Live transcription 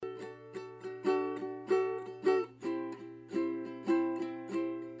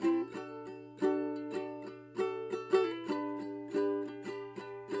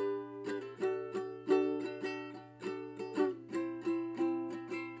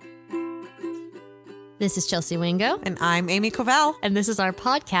This is Chelsea Wingo. And I'm Amy Covell. And this is our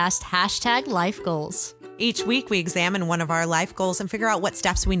podcast, #LifeGoals. Each week we examine one of our life goals and figure out what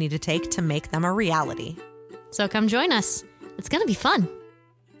steps we need to take to make them a reality. So come join us. It's going to be fun.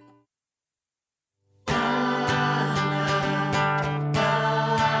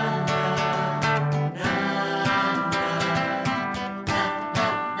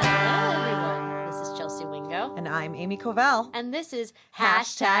 And I'm Amy Covell. And this is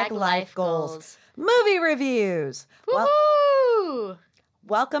 #LifeGoals. Movie reviews. Woohoo!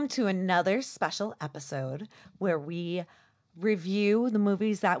 Welcome to another special episode where we review the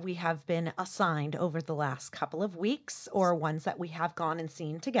movies that we have been assigned over the last couple of weeks or ones that we have gone and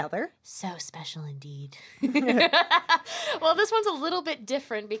seen together. So special indeed. Well, this one's a little bit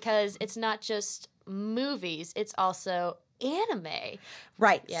different because it's not just movies, it's also anime.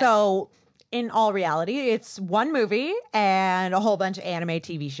 Right. Yes. So in all reality, it's one movie and a whole bunch of anime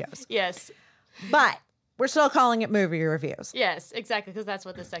TV shows. Yes. But we're still calling it movie reviews. Yes, exactly, because that's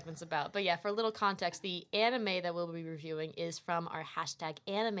what this segment's about. But yeah, for a little context, the anime that we'll be reviewing is from our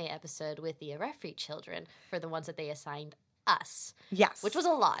 #anime episode with the Arefri children for the ones that they assigned us. Yes. Which was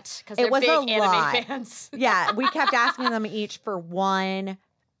a lot, because It they're was big a anime lot. fans. Yeah, we kept asking them each for one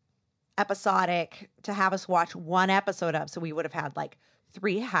episodic to have us watch one episode of. So we would have had like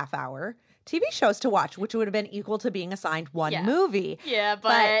 3 half-hour TV shows to watch, which would have been equal to being assigned one movie. Yeah,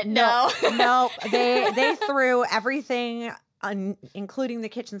 but no. No, they threw everything, including the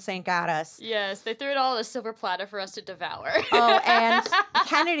kitchen sink, at us. Yes, they threw it all on a silver platter for us to devour. Oh, and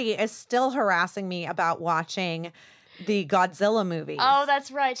Kennedy is still harassing me about watching the Godzilla movies. Oh, that's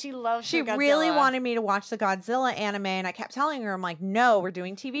right. She loves She Godzilla. really wanted me to watch the Godzilla anime, and I kept telling her, I'm like, no, we're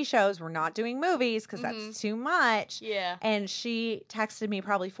doing TV shows. We're not doing movies because that's too much. Yeah. And she texted me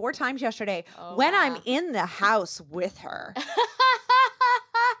probably 4 times yesterday Oh, when wow. I'm in the house with her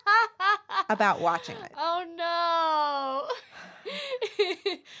about watching it. Oh, no.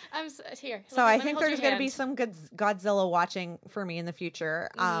 Here. So let I me think hold there's your going to be hand. some good Godzilla watching for me in the future.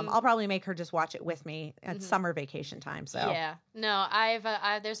 I'll probably make her just watch it with me at summer vacation time. So Yeah, no,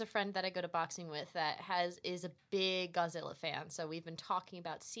 there's a friend that I go to boxing with that is a big Godzilla fan. So we've been talking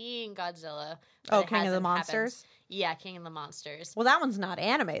about seeing Godzilla. but Oh, it King of the hasn't Monsters? happened. Yeah, King of the Monsters. Well, that one's not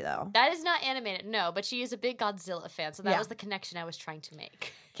anime though. That is not animated, no, but she is a big Godzilla fan, so that Yeah. was the connection I was trying to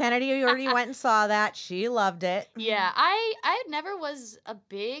make. Kennedy already went and saw that. She loved it. Yeah, I never was a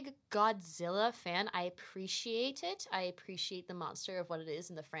big Godzilla fan. I appreciate it. I appreciate the monster of what it is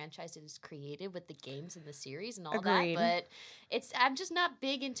and the franchise it has created with the games and the series and all Agreed. that. But I'm just not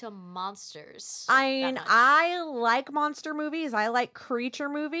big into monsters. I that mean, much. I like monster movies. I like creature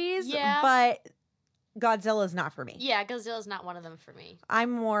movies. Yeah. But Godzilla's not for me. Yeah, Godzilla's not one of them for me.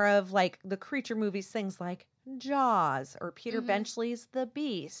 I'm more of like the creature movies, things like Jaws or Peter Benchley's The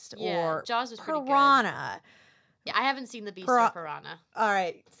Beast Yeah, or Jaws was pretty good. Piranha. Yeah, I haven't seen The Beast or Piranha. All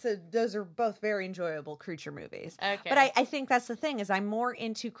right. So those are both very enjoyable creature movies. Okay. But I think that's the thing is I'm more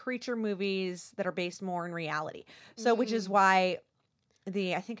into creature movies that are based more in reality. So which is why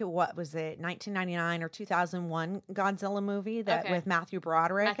I think it was it 1999 or 2001 Godzilla movie that with Matthew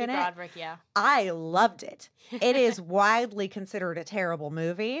Broderick in it. Matthew Broderick, yeah. I loved it. It is widely considered a terrible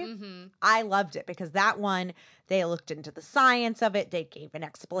movie. I loved it because that one, they looked into the science of it. They gave an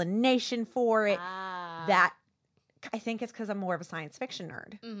explanation for it. That I think it's because I'm more of a science fiction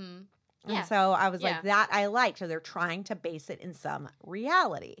nerd. Yeah. And so I was like, that I liked. So they're trying to base it in some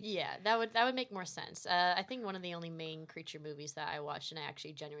reality. Yeah, that would make more sense. I think one of the only main creature movies that I watched and I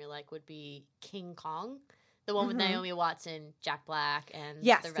actually genuinely like would be King Kong. The one with Naomi Watson, Jack Black, and the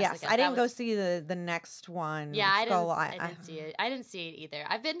rest of the cast. I didn't go see the next one. Yeah, I didn't see it. I didn't see it either.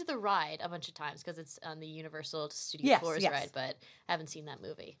 I've been to the ride a bunch of times because it's on the Universal Studio Tours ride, but I haven't seen that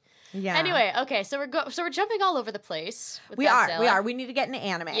movie. Yeah. Anyway, okay, so we're jumping all over the place. With We Godzilla. are. We need to get into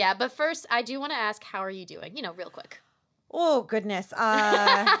anime. Yeah, but first, I do want to ask, how are you doing? Real quick. Oh goodness.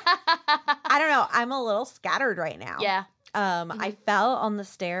 I don't know. I'm a little scattered right now. Yeah. I fell on the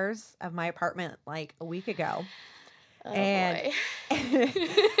stairs of my apartment like a week ago. Oh, and boy.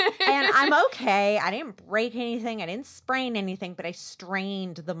 and I'm okay. I didn't break anything. I didn't sprain anything, but I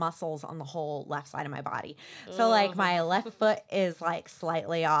strained the muscles on the whole left side of my body. So like my left foot is like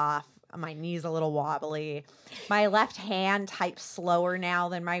slightly off. My knee's a little wobbly. My left hand types slower now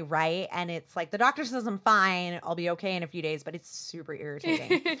than my right. And it's like, the doctor says I'm fine. I'll be okay in a few days, but it's super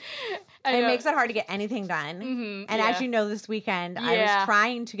irritating. It makes it hard to get anything done. And as you know, this weekend, I was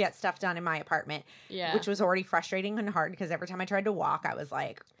trying to get stuff done in my apartment, which was already frustrating and hard because every time I tried to walk, I was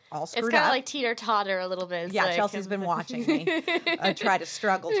like, all screwed up. It's kind of like teeter-totter a little bit. It's yeah, like, Chelsea's been watching me try to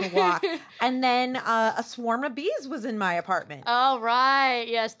struggle to walk. And then a swarm of bees was in my apartment. Oh, right.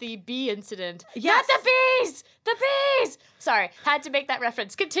 Yes, the bee bee incident. Yes. Not the bees! The bees! Sorry, had to make that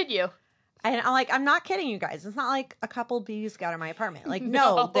reference. Continue. And I'm like, I'm not kidding you guys. It's not like a couple bees got in my apartment. Like,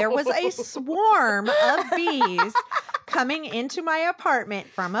 no, there was a swarm of bees coming into my apartment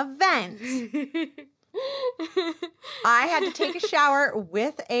from a vent. I had to take a shower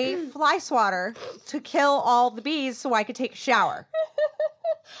with a fly swatter to kill all the bees so I could take a shower.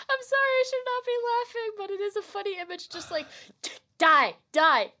 I'm sorry, I should not be laughing, but it is a funny image. Just like, die,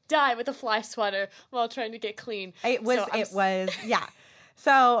 die, die with a fly swatter while trying to get clean. It was, yeah.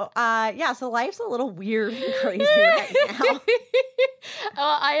 So, so life's a little weird and crazy right now.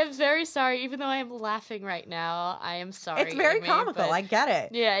 I am very sorry, even though I am laughing right now. I am sorry. It's very comical. I get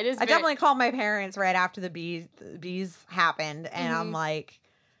it. Yeah, it is. I definitely called my parents right after the bees happened, and I'm like,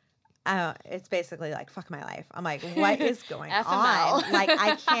 it's basically like, fuck my life. I'm like, what is going on? Like,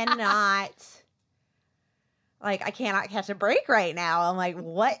 I cannot catch a break right now. I'm like,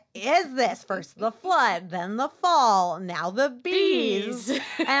 what is this? First the flood, then the fall, now the bees.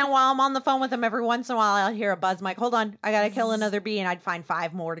 And while I'm on the phone with them, every once in a while, I'll hear a buzz. I'm like, hold on, I got to kill another bee. And I'd find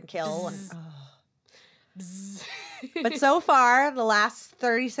 5 more to kill. But so far, the last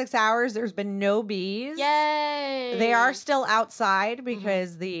 36 hours, there's been no bees. Yay! They are still outside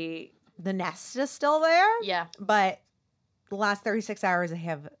because the nest is still there. Yeah. But the last 36 hours, they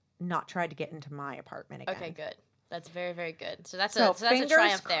have not tried to get into my apartment again. Okay, good. That's very, very good. So that's a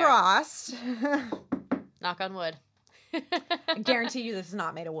triumph there. Crossed. Knock on wood. I guarantee you this is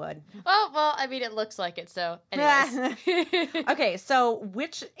not made of wood. Oh, well, I mean, it looks like it, so anyways. Okay, so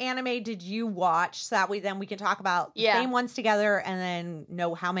which anime did you watch so that way then we can talk about the same ones together and then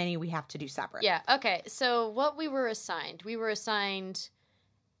know how many we have to do separate? Yeah, okay. So what we were assigned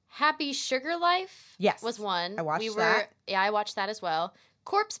Happy Sugar Life was one. I watched that. Yeah, I watched that as well.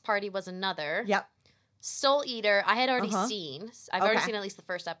 Corpse Party was another. Yep. Soul Eater, I had already seen. I've already seen at least the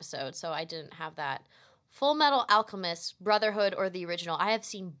first episode, so I didn't have that. Full Metal Alchemist, Brotherhood, or the original. I have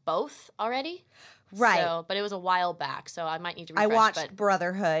seen both already. Right. So, but it was a while back, so I might need to refresh. I watched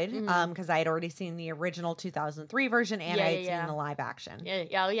Brotherhood because I had already seen the original 2003 version and I had seen the live action.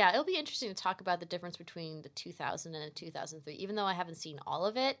 Yeah. It'll be interesting to talk about the difference between the 2000 and the 2003. Even though I haven't seen all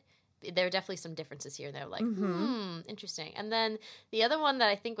of it, there are definitely some differences here. And they're like, interesting. And then the other one that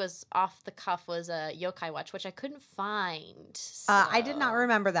I think was off the cuff was Yokai Watch, which I couldn't find. So. I did not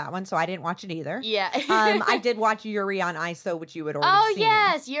remember that one, so I didn't watch it either. Yeah. I did watch Yuri on Ice, though, which you had already seen. Oh,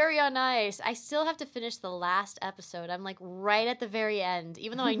 yes, Yuri on Ice. I still have to finish the last episode. I'm like right at the very end,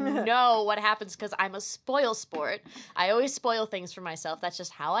 even though I know what happens because I'm a spoil sport. I always spoil things for myself. That's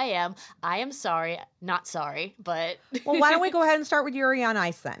just how I am. I am sorry. Not sorry, but... Well, why don't we go ahead and start with Yuri on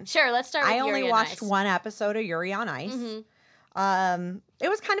Ice then? Sure. Let's start with Yuri on Ice. I only watched one episode of Yuri on Ice. It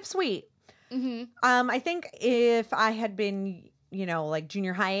was kind of sweet. I think if I had been, like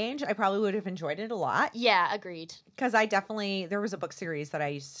junior high age, I probably would have enjoyed it a lot. Yeah, agreed. Because there was a book series that I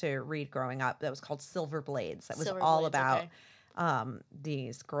used to read growing up that was called Silver Blades. That was all about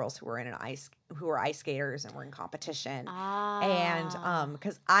these girls who were ice skaters and were in competition. And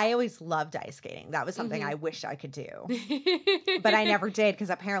because I always loved ice skating. That was something I wish I could do. But I never did because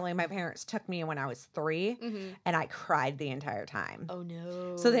apparently my parents took me when I was 3 and I cried the entire time. Oh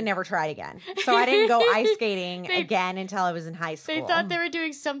no. So they never tried again. So I didn't go ice skating again until I was in high school. They thought they were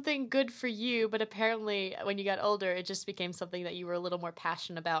doing something good for you, but apparently when you got older it just became something that you were a little more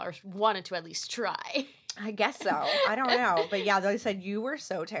passionate about or wanted to at least try. I guess so. I don't know. But yeah, they said you were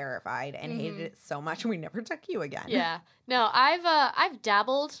so terrified and hated it so much we never took you again. Yeah. No, I've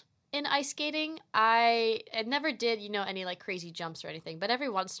dabbled in ice skating. I never did, any like crazy jumps or anything, but every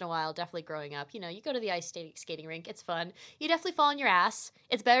once in a while, definitely growing up, you go to the ice skating rink. It's fun. You definitely fall on your ass.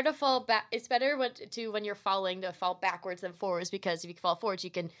 It's better to fall back. It's better when you're falling to fall backwards than forwards because if you fall forwards,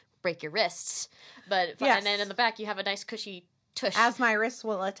 you can break your wrists. But and then in the back, you have a nice cushy tush. As my wrists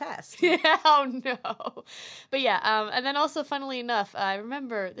will attest. Yeah, oh no. But yeah, and then also funnily enough, I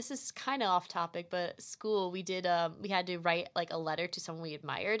remember this is kind of off topic, but at school we had to write like a letter to someone we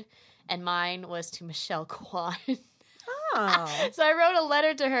admired, and mine was to Michelle Kwan. Oh. So I wrote a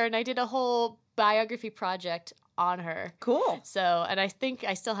letter to her and I did a whole biography project on her. Cool. So, and I think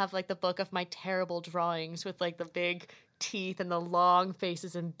I still have like the book of my terrible drawings with like the big teeth and the long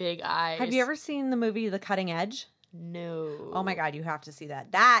faces and big eyes. Have you ever seen the movie The Cutting Edge? No. Oh my God, you have to see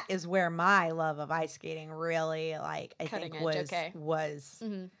that. That is where my love of ice skating really, was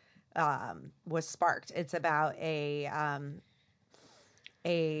sparked. It's about a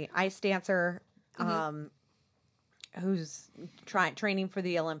ice dancer who's training for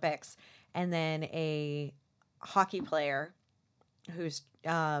the Olympics, and then a hockey player who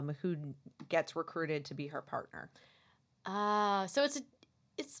gets recruited to be her partner. So it's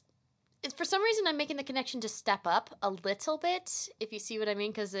for some reason I'm making the connection to Step Up a little bit, if you see what I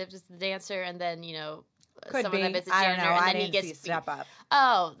mean, because it's the dancer and then, Could someone be. that visits I janitor, don't know. and I then he didn't gets see Step Up.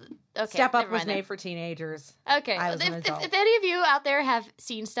 Oh, okay. Step Up never was mind then. made for teenagers. Okay. I was an adult. If any of you out there have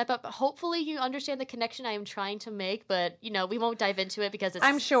seen Step Up, hopefully you understand the connection I am trying to make, but, we won't dive into it because it's...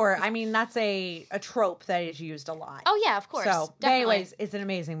 I'm sure. I mean, that's a trope that is used a lot. Oh, yeah, of course. So, but definitely. anyways, it's an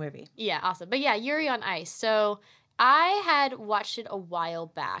amazing movie. Yeah, awesome. But yeah, Yuri on Ice. So I had watched it a while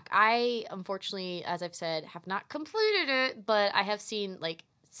back. I, unfortunately, as I've said, have not completed it, but I have seen like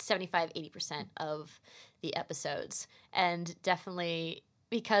 75-80% of the episodes. And definitely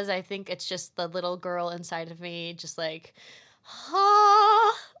because I think it's just the little girl inside of me just like,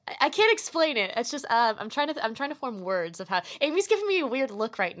 I can't explain it. It's just I'm trying to form words of how Amy's giving me a weird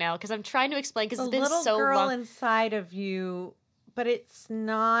look right now because I'm trying to explain because it's been so long. The little girl inside of you, but it's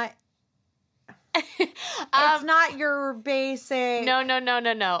not. It's not your basic.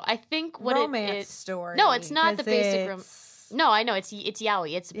 No. I think what romance story. No, it's not the basic romance. No, I know it's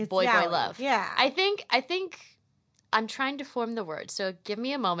yaoi. It's boy yaoi. Boy love. Yeah. I think I'm trying to form the word. So give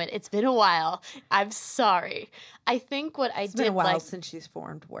me a moment. It's been a while. I'm sorry. I think what I did. It's been a while since she's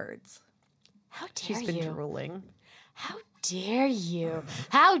formed words. How dare She's been drooling. How dare you?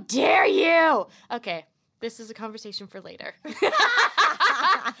 How dare you? Okay. This is a conversation for later.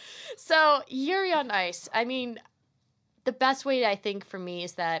 So, Yuri on Ice. I mean, the best way, I think, for me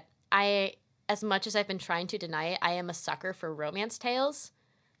is that as much as I've been trying to deny it, I am a sucker for romance tales.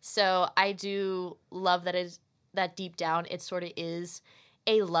 So, I do love that deep down, it sort of is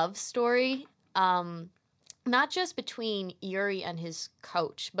a love story. Not just between Yuri and his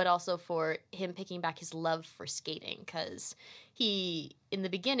coach, but also for him picking back his love for skating. Because in the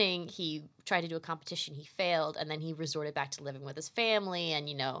beginning, he tried to do a competition, he failed, and then he resorted back to living with his family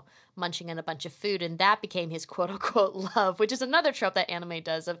and, munching on a bunch of food. And that became his quote-unquote love, which is another trope that anime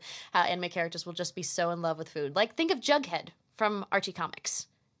does of how anime characters will just be so in love with food. Like, think of Jughead from Archie Comics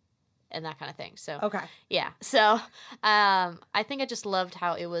and that kind of thing. So, okay. Yeah. So, I think I just loved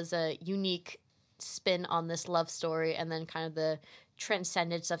how it was a unique spin on this love story, and then kind of the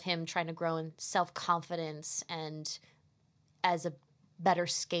transcendence of him trying to grow in self-confidence and as a better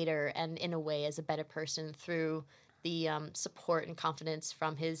skater, and in a way as a better person through the support and confidence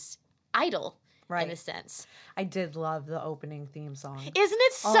from his idol, right, in a sense. I did love the opening theme song. Isn't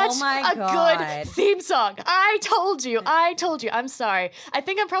it such a good theme song? I told you. I'm sorry. I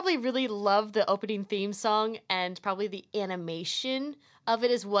think I probably really love the opening theme song, and probably the animation of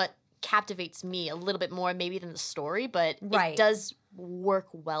it is what captivates me a little bit more maybe than the story, but it does work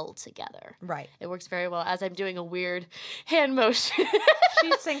well together. Right. It works very well, as I'm doing a weird hand motion.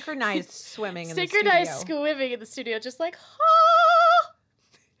 She's synchronized swimming in the studio. Synchronized swimming in the studio, just like,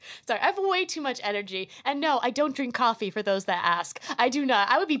 Sorry, I have way too much energy. And no, I don't drink coffee, for those that ask. I do not.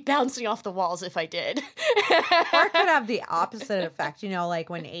 I would be bouncing off the walls if I did. Or it could have the opposite effect. Like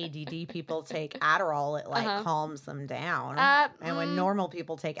when ADD people take Adderall, it calms them down. And when normal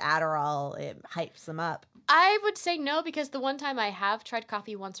people take Adderall, it hypes them up. I would say no, because the one time I have tried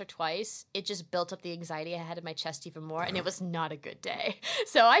coffee once or twice, it just built up the anxiety I had in my chest even more, and it was not a good day.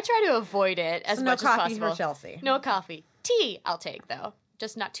 So I try to avoid it as much as possible. No coffee for Chelsea. No coffee. Tea I'll take, though.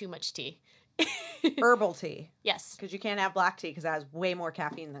 Just not too much tea. Herbal tea. Yes. Because you can't have black tea because that has way more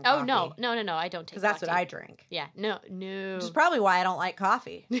caffeine than coffee. Oh, no. I don't take black tea. Because that's what I drink. Yeah. No. Which is probably why I don't like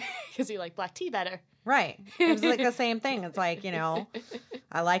coffee. Because you like black tea better. Right. It was like the same thing. It's like,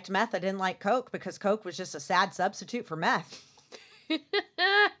 I liked meth. I didn't like Coke because Coke was just a sad substitute for meth.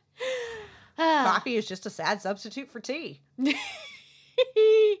 Coffee is just a sad substitute for tea.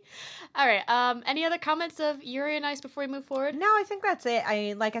 All right. Any other comments of Yuri on Ice before we move forward? No, I think that's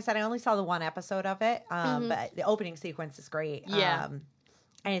it. Like I said, I only saw the one episode of it, but the opening sequence is great. Yeah.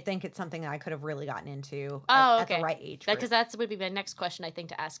 I think it's something that I could have really gotten into at the right age. Because that would be my next question, I think,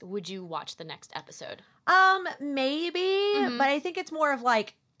 to ask. Would you watch the next episode? Maybe, but I think it's more of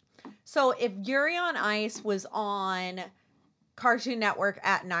like, so if Yuri on Ice was on Cartoon Network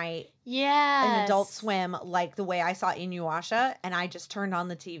at night, an Adult Swim, like the way I saw Inuyasha, and I just turned on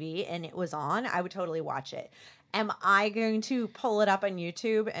the TV and it was on, I would totally watch it. Am I going to pull it up on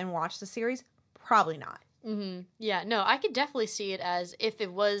YouTube and watch the series? Probably not. Mm-hmm. Yeah, no, I could definitely see it as if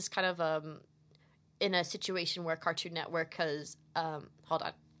it was kind of in a situation where Cartoon Network, because hold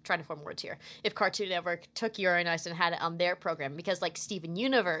on, trying to form words here. If Cartoon Network took Yuri on Ice and had it on their program, because like Steven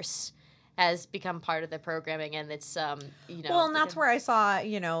Universe has become part of the programming, and it's Well, and that's where I saw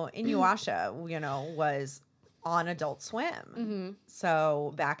Inuyasha was on Adult Swim. Mm-hmm.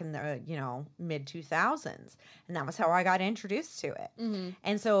 So back in the, mid 2000s. And that was how I got introduced to it. Mm-hmm.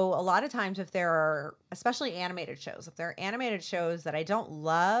 And so a lot of times if there are, especially animated shows, if there are animated shows that I don't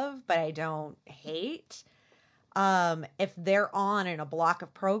love, but I don't hate, if they're on in a block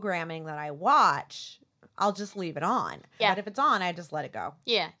of programming that I watch, I'll just leave it on. Yeah. But if it's on, I just let it go.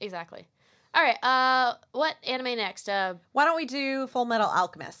 Yeah, exactly. All right. What anime next? Why don't we do Full Metal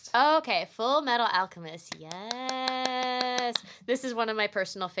Alchemist? Okay, Full Metal Alchemist. Yes. This is one of my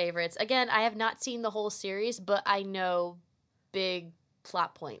personal favorites. Again, I have not seen the whole series, but I know big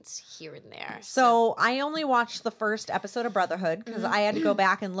plot points here and there. So I only watched the first episode of Brotherhood because Mm-hmm. I had to go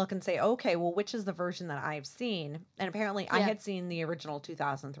back and look and say, okay, well, which is the version that I've seen? And apparently I Yeah. had seen the original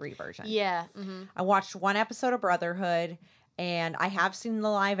 2003 version. Yeah. Mm-hmm. I watched one episode of Brotherhood, and I have seen the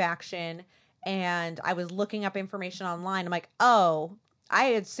live action, and I was looking up information online. I'm like, oh, I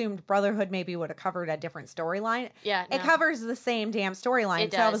assumed Brotherhood maybe would have covered a different storyline. Yeah. It no. covers the same damn storyline.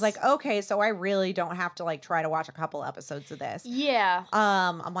 It So I was does. like, okay, so I really don't have to like try to watch a couple episodes of this. Yeah.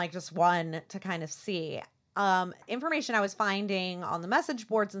 I'm like just one to kind of see. Information I was finding on the message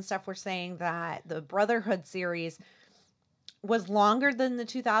boards and stuff were saying that the Brotherhood series was longer than the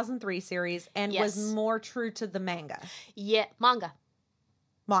 2003 series and was Yes. more true to the manga. Yeah. Manga.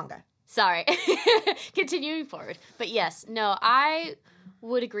 Sorry. Continuing forward. But yes, no, I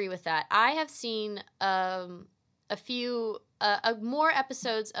would agree with that. I have seen a few more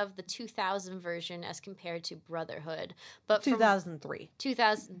episodes of the 2000 version as compared to Brotherhood. But from 2003.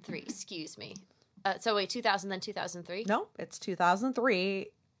 2003, excuse me. So wait, 2000 then 2003? No, it's 2003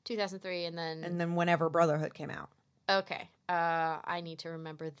 2003 and then whenever Brotherhood came out. okay. I need to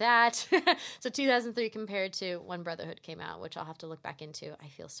remember that. So 2003 compared to when Brotherhood came out, which I'll have to look back into. I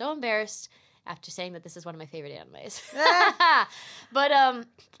feel so embarrassed after saying that this is one of my favorite animes. But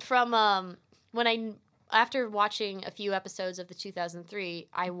from after watching a few episodes of the 2003,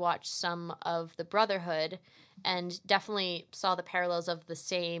 I watched some of the Brotherhood and definitely saw the parallels of the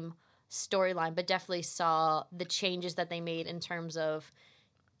same storyline, but definitely saw the changes that they made in terms of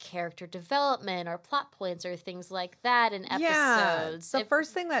character development or plot points or things like that in episodes. The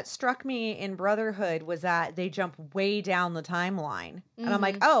first thing that struck me in Brotherhood was that they jump way down the timeline. And I'm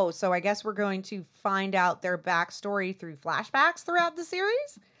like, oh, so I guess we're going to find out their backstory through flashbacks throughout the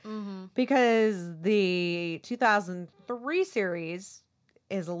series? Mm-hmm. Because the 2003 series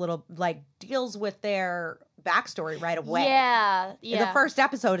is a little, like, deals with their backstory right away. Yeah. The first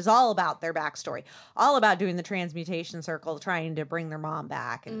episode is all about their backstory, all about doing the transmutation circle, trying to bring their mom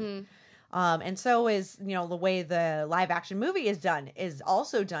back. And and so is, the way the live action movie is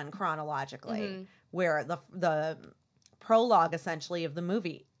also done chronologically, where the prologue essentially of the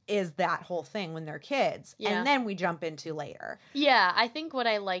movie is that whole thing when they're kids. Yeah. And then we jump into later. Yeah, I think what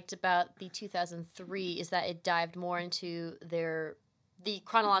I liked about the 2003 is that it dived more into the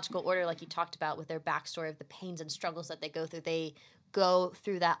chronological order, like you talked about, with their backstory of the pains and struggles that they go through. They go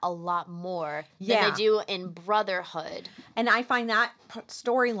through that a lot more than they do in Brotherhood. And I find that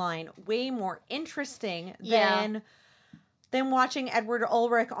storyline way more interesting than watching Edward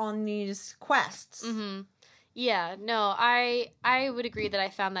Ulrich on these quests. Mm-hmm. Yeah, no, I would agree that I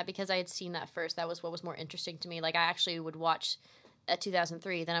found that because I had seen that first. That was what was more interesting to me. Like, I actually would watch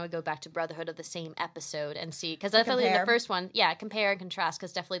 2003, then I would go back to Brotherhood of the same episode and see, because definitely in the first one, compare and contrast,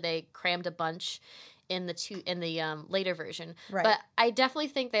 because definitely they crammed a bunch in the later version. Right. But I definitely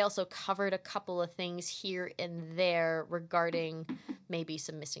think they also covered a couple of things here and there regarding maybe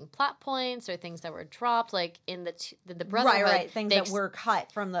some missing plot points or things that were dropped, like in the Brotherhood. Right. Things that were cut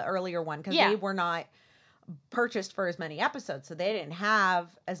from the earlier one because they were not purchased for as many episodes, so they didn't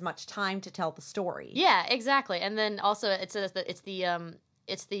have as much time to tell the story. Yeah, exactly. And then also it says that it's the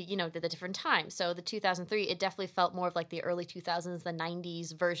different times. So the 2003, it definitely felt more of like the early 2000s, the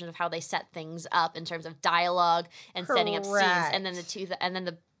 90s version of how they set things up in terms of dialogue and setting up scenes. And then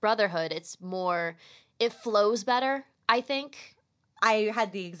the Brotherhood, it flows better, I think. I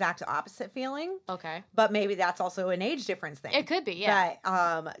had the exact opposite feeling. Okay. But maybe that's also an age difference thing. It could be, yeah.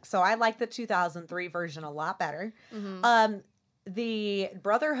 But, so I like the 2003 version a lot better. Mm-hmm. The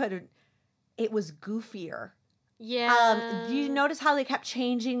Brotherhood, it was goofier. Yeah. Do you notice how they kept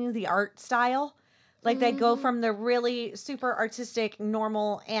changing the art style? Like they go from the really super artistic,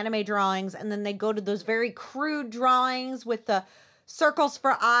 normal anime drawings, and then they go to those very crude drawings with the circles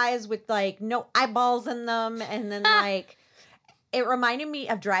for eyes with like no eyeballs in them, and then like it reminded me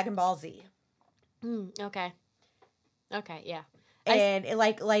of Dragon Ball Z. Okay, yeah. And it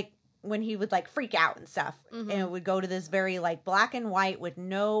like when he would like freak out and stuff, and it would go to this very like black and white with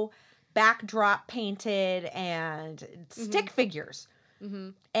no backdrop painted and stick figures.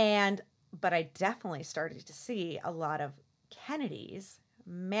 And but I definitely started to see a lot of Kennedy's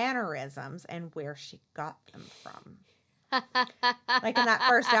mannerisms and where she got them from. Like in that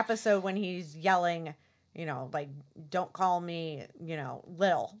first episode when he's yelling, like, don't call me,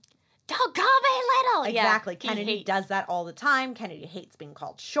 little. Don't call me little. Exactly. Yeah, Kennedy does that all the time. Kennedy hates being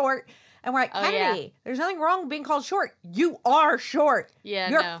called short. And we're like, Kennedy, there's nothing wrong with being called short. You are short. Yeah,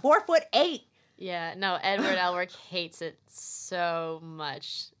 You're no. 4'8". Yeah, no, Edward Elric hates it so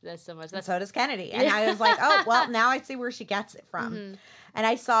much. That's so much. And so does Kennedy. And I was like, oh, well, now I see where she gets it from. Mm-hmm. And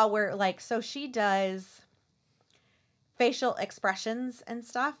I saw where, like, so she does facial expressions and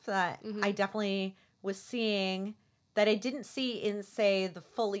stuff that I definitely was seeing that I didn't see in, say, the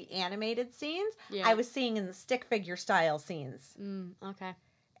fully animated scenes. Yeah. I was seeing in the stick figure style scenes. Okay.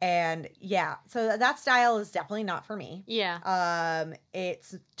 And yeah, so that style is definitely not for me. Yeah.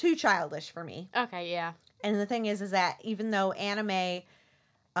 It's too childish for me. Okay, yeah. And the thing is that even though anime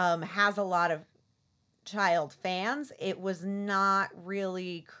has a lot of child fans, it was not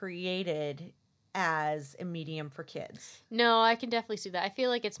really created as a medium for kids. No, I can definitely see that. I feel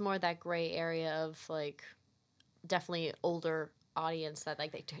like it's more that gray area of like definitely older audience that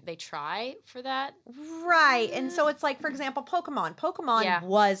like they try for that. Right. And so it's like, for example, Pokemon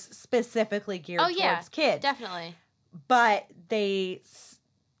was specifically geared towards kids. Definitely. But they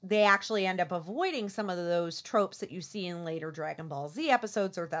actually end up avoiding some of those tropes that you see in later Dragon Ball Z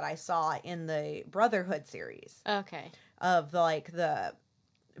episodes or that I saw in the Brotherhood series. Okay. Of the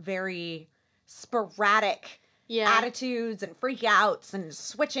very sporadic attitudes and freakouts and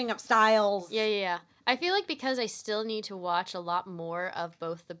switching of styles. Yeah. I feel like because I still need to watch a lot more of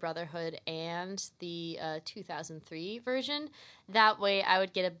both the Brotherhood and the 2003 version, that way I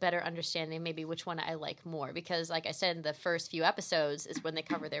would get a better understanding maybe which one I like more. Because like I said, in the first few episodes is when they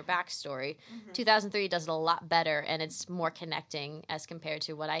cover their backstory. 2003 does it a lot better, and it's more connecting as compared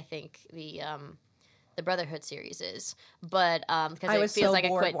to what I think the Brotherhood series is, but because it feels like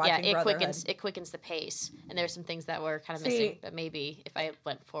it quickens the pace, and there's some things that were kind of missing. But maybe if I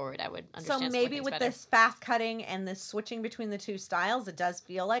went forward, I would understand. So maybe with this fast cutting and this switching between the two styles, it does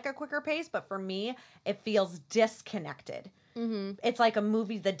feel like a quicker pace. But for me, it feels disconnected. It's like a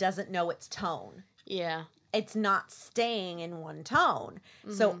movie that doesn't know its tone. Yeah, it's not staying in one tone.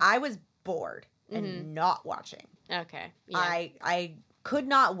 So I was bored and not watching. Okay, yeah. I could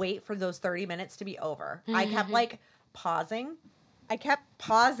not wait for those 30 minutes to be over. I kept like pausing. I kept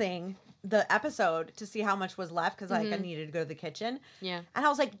pausing the episode to see how much was left because like I needed to go to the kitchen. Yeah. And I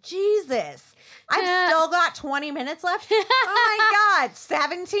was like, Jesus, I've still got 20 minutes left. Oh my God,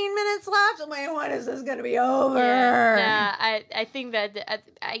 17 minutes left. I'm like, when is this going to be over? Yeah, I think that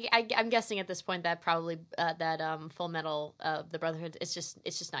I'm guessing at this point that probably that Full Metal the Brotherhood it's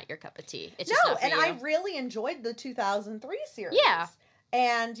just not your cup of tea. It's just not for you. I really enjoyed the 2003 series. Yeah.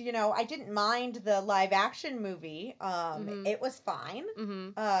 And, I didn't mind the live action movie. It was fine.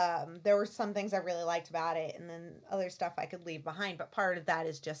 There were some things I really liked about it, and then other stuff I could leave behind. But part of that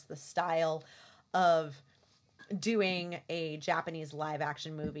is just the style of doing a Japanese live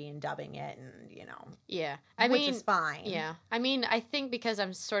action movie and dubbing it, and, Yeah. which is fine. Yeah. I mean, I think because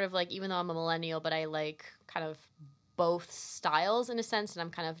I'm sort of like, even though I'm a millennial, but I like kind of both styles in a sense, and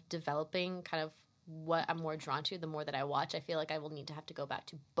I'm kind of developing kind of what I'm more drawn to the more that I watch. I feel like I will need to have to go back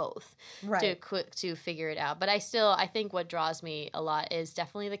to both to figure it out. But I think what draws me a lot is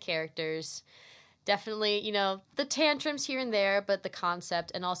definitely the characters, definitely, the tantrums here and there, but the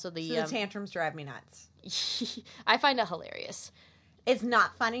concept and also the tantrums drive me nuts. I find it hilarious. It's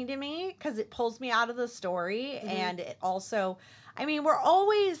not funny to me because it pulls me out of the story, and it also, we're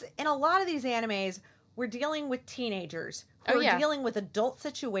always in a lot of these animes, we're dealing with teenagers who are dealing with adult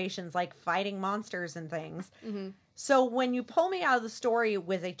situations like fighting monsters and things. So when you pull me out of the story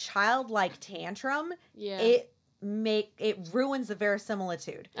with a childlike tantrum, it ruins the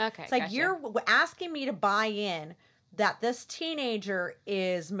verisimilitude. Okay, it's like gotcha. You're asking me to buy in that this teenager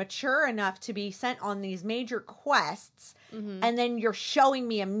is mature enough to be sent on these major quests, and then you're showing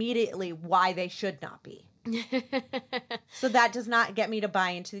me immediately why they should not be. So that does not get me to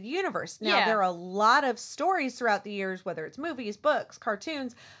buy into the universe. Now, there are a lot of stories throughout the years, whether it's movies, books,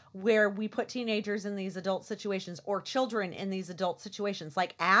 cartoons, where we put teenagers in these adult situations or children in these adult situations.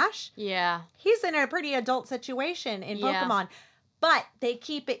 Like Ash. Yeah. He's in a pretty adult situation in Pokemon, but they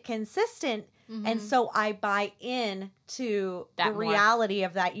keep it consistent. And so I buy in to the reality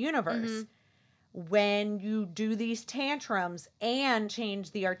of that universe. When you do these tantrums and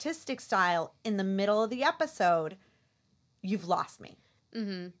change the artistic style in the middle of the episode, you've lost me.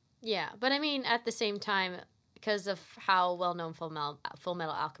 Yeah, but I mean, at the same time, because of how well-known Full Metal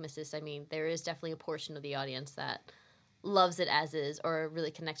Alchemist is, there is definitely a portion of the audience that loves it as is or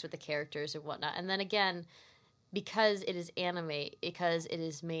really connects with the characters or whatnot. And then again, because it is anime, because it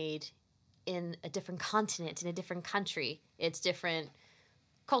is made in a different continent, in a different country, it's different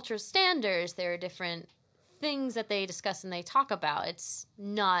cultural standards, there are different things that they discuss and they talk about. It's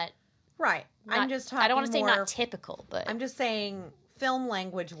not... Right. I'm just talking I don't want to say more, not typical, but... I'm just saying film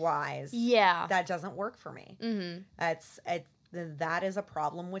language-wise, yeah, that doesn't work for me. That is a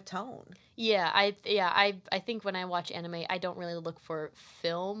problem with tone. Yeah, I think when I watch anime, I don't really look for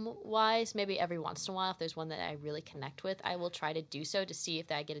film-wise. Maybe every once in a while, if there's one that I really connect with, I will try to do so to see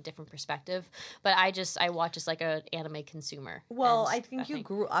if I get a different perspective. But I watch as like an anime consumer. Well, I think you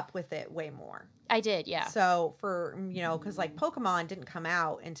grew up with it way more. I did, yeah. So for, because like Pokemon didn't come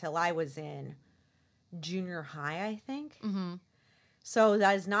out until I was in junior high, I think. Mm-hmm. So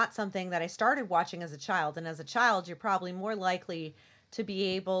that is not something that I started watching as a child. And as a child, you're probably more likely to be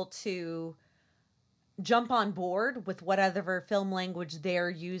able to jump on board with whatever film language they're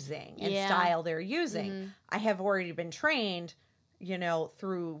using and style they're using. Mm-hmm. I have already been trained,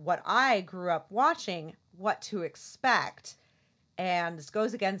 through what I grew up watching, what to expect. And this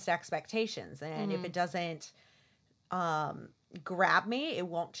goes against expectations. And if it doesn't grab me, it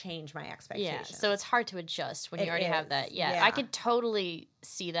won't change my expectations. Yeah, so it's hard to adjust when you already have that. Yeah, I could totally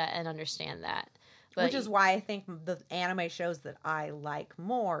see that and understand that. But which is why I think the anime shows that I like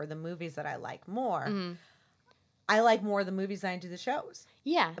more, the movies that I like more, I like more the movies than I do the shows.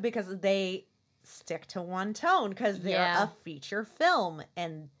 Yeah. Because they stick to one tone because they're a feature film.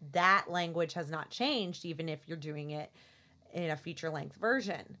 And that language has not changed even if you're doing it in a feature-length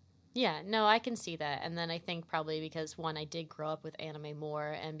version. Yeah, no, I can see that. And then I think probably because, one, I did grow up with anime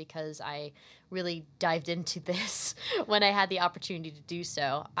more, and because I really dived into this when I had the opportunity to do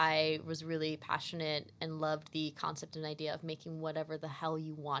so, I was really passionate and loved the concept and idea of making whatever the hell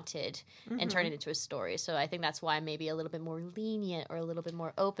you wanted and turn it into a story. So I think that's why I'm maybe a little bit more lenient or a little bit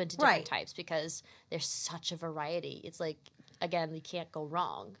more open to different types, because there's such a variety. It's like, again, you can't go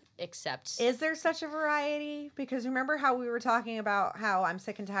wrong, except... Is there such a variety? Because remember how we were talking about how I'm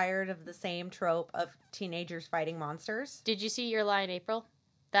sick and tired of the same trope of teenagers fighting monsters? Did you see Your Lie in April?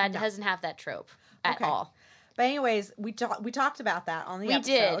 That doesn't have that trope at all. But anyways, we talked about that on the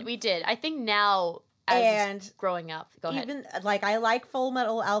episode. We did. I think now, as growing up... Go ahead. Even, like, I like Full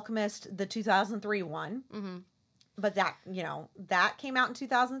Metal Alchemist, the 2003 one. Mm-hmm. But that, that came out in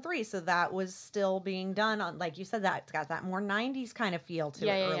 2003, so that was still being done on, like you said, that it's got that more 90s kind of feel to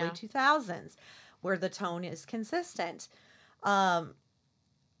it, early 2000s, where the tone is consistent.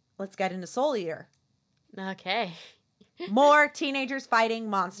 Let's get into Soul Eater. Okay. More teenagers fighting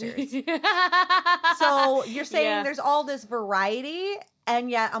monsters. So you're saying there's all this variety, and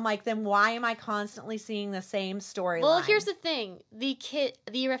yet I'm like, then why am I constantly seeing the same storyline? Well, here's the thing. The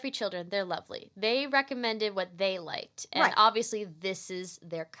Irrefi children, they're lovely. They recommended what they liked. And obviously this is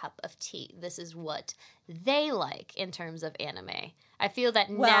their cup of tea. This is what they like in terms of anime. I feel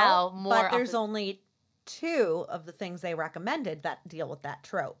that now more... But there's only 2 of the things they recommended that deal with that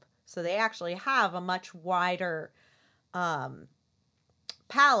trope. So they actually have a much wider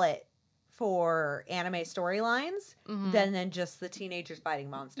palette for anime storylines than just the teenagers fighting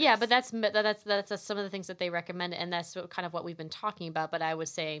monsters. Yeah, but that's some of the things that they recommend, and that's kind of what we've been talking about. But I was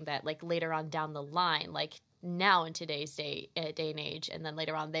saying that like later on down the line, like now in today's day and age, and then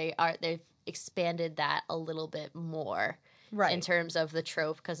later on they've expanded that a little bit more. Right. In terms of the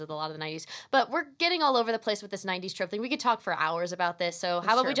trope because of a lot of the 90s. But we're getting all over the place with this 90s trope thing. We could talk for hours about this. So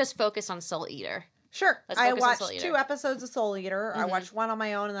how about we just focus on Soul Eater? Sure. I watched 2 episodes of Soul Eater. I watched one on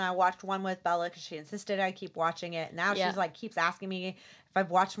my own, and then I watched one with Bella because she insisted I keep watching it. Now she's like, keeps asking me if I've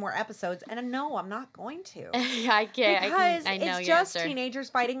watched more episodes. And no, I'm not going to. I can't. Because I know it's just teenagers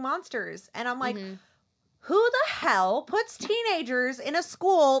fighting monsters. And I'm like... Who the hell puts teenagers in a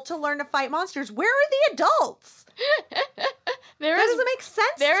school to learn to fight monsters? Where are the adults? That doesn't make sense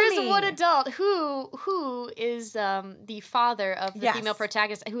to me. There is one adult who is the father of the female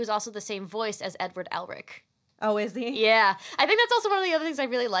protagonist, who is also the same voice as Edward Elric. Oh, is he? Yeah. I think that's also one of the other things I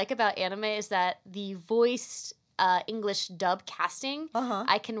really like about anime is that the voiced English dub casting,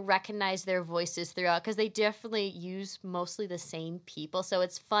 I can recognize their voices throughout because they definitely use mostly the same people. So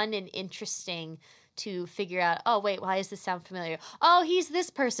it's fun and interesting to figure out, oh, wait, why does this sound familiar? Oh, he's this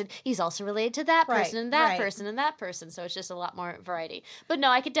person. He's also related to that person and that person and that person. So it's just a lot more variety. But no,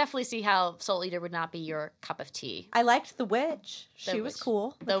 I could definitely see how Soul Eater would not be your cup of tea. I liked the witch. She was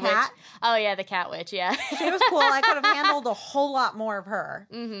cool. The cat. Witch. Oh, yeah, the cat witch, yeah. She was cool. I could have handled a whole lot more of her.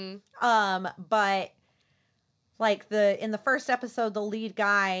 But like in the first episode, the lead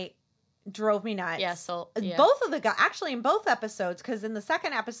guy drove me nuts. Yeah, so Both of the guys, actually in both episodes, because in the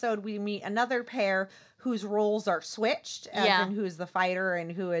second episode we meet another pair whose roles are switched, as in who's the fighter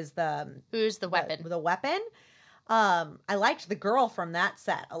and who's the weapon. The weapon. I liked the girl from that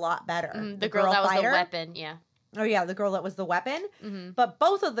set a lot better. The girl that fighter. Was the weapon, yeah. Oh yeah, the girl that was the weapon. Mm-hmm. But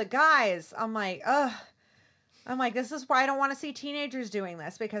both of the guys, I'm like, ugh. I'm like, this is why I don't want to see teenagers doing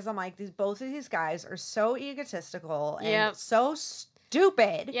this, because I'm like, both of these guys are so egotistical and so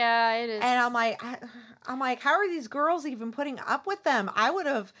stupid. Yeah, it is. And I'm like, how are these girls even putting up with them?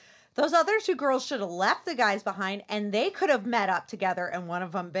 Those other two girls should have left the guys behind, and they could have met up together, and one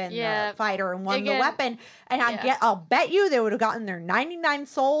of them been the fighter and one the weapon. And I'll bet you they would have gotten their 99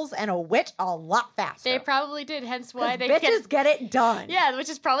 souls and a witch a lot faster. They probably did, hence why they bitches get it done. Yeah, which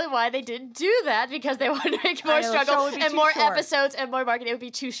is probably why they didn't do that, because they wanted to make more struggle and more episodes and more marketing. It would be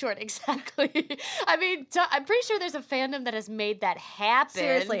too short, exactly. I mean, I'm pretty sure there's a fandom that has made that happen.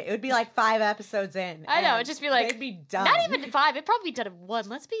 Seriously, it would be like 5 episodes in. I know, it'd just be like, they'd be done. Not even 5, it'd probably be done in 1.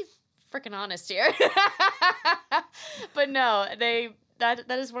 Let's be freaking honest here. But no, that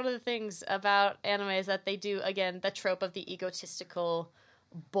is one of the things about anime, is that they do, again, the trope of the egotistical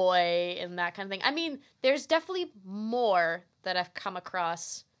boy and that kind of thing. I mean, there's definitely more that I've come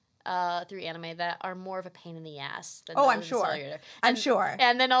across through anime that are more of a pain in the ass than I'm sure. I'm sure.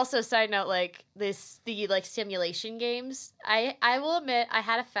 And then also, side note, like the simulation games, I will admit I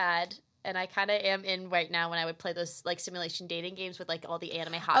had a fad. And I kind of am in right now when I would play those like simulation dating games with like all the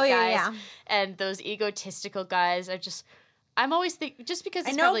anime hot guys. Yeah. And those egotistical guys are just, I'm always just because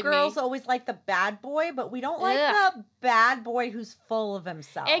it's I know girls always like the bad boy, but we don't like the bad boy who's full of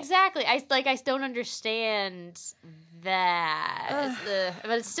himself. Exactly. I don't understand that.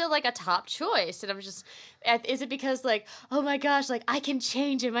 But it's still like a top choice. And I'm just, is it because like, oh my gosh, like I can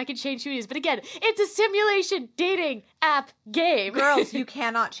change him, I can change who he is. But again, it's a simulation dating app game. Girls, you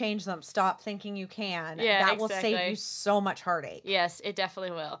cannot change them. Stop thinking you can. Yeah, that will save you so much heartache. Yes, it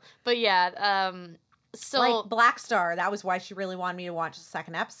definitely will. But yeah, so like Black Star, that was why she really wanted me to watch the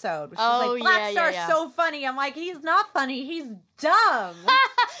second episode. She's like, Black Star's so funny. I'm like, he's not funny. He's dumb.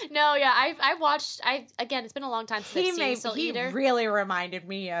 No, yeah, I watched. Again, it's been a long time since I've seen Soul Eater. He really reminded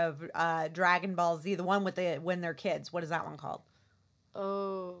me of Dragon Ball Z, the one with when they're kids. What is that one called?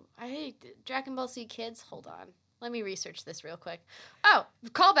 Oh, I hate Dragon Ball Z Kids. Hold on. Let me research this real quick. Oh,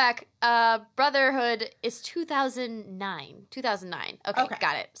 callback. Brotherhood is 2009. 2009. Okay,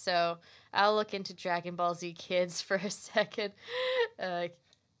 got it. So I'll look into Dragon Ball Z Kids for a second. I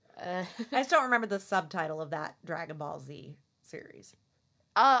just don't remember the subtitle of that Dragon Ball Z series.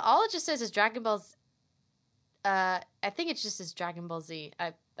 All it just says is Dragon Ball Z. I think it just says Dragon Ball Z.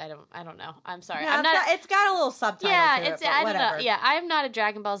 I don't know. I'm sorry. No, it's got a little subtitle. Yeah, to it, I don't know. Yeah, I'm not a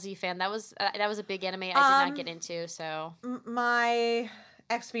Dragon Ball Z fan. That was a big anime I did not get into. So my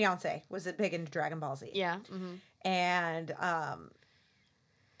ex-fiance was big into Dragon Ball Z. Yeah, mm-hmm.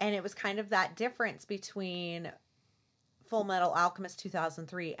 And it was kind of that difference between Full Metal Alchemist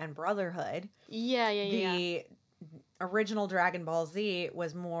 2003 and Brotherhood. Yeah. The original Dragon Ball Z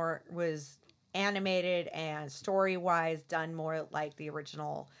was animated and story-wise done more like the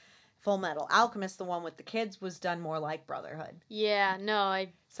original Full Metal Alchemist. The one with the kids was done more like Brotherhood. Yeah, no,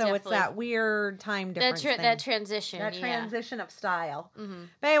 So it's that weird time difference that transition. That transition of style. Mm-hmm.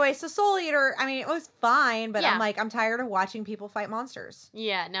 But anyway, so Soul Eater, I mean, it was fine, but I'm tired of watching people fight monsters.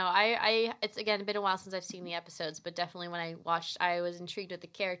 Yeah, no, it's again been a while since I've seen the episodes, but definitely when I watched, I was intrigued with the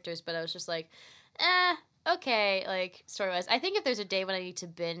characters, but I was just like, okay, like story-wise. I think if there's a day when I need to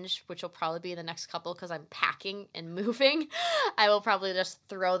binge, which will probably be the next couple because I'm packing and moving, I will probably just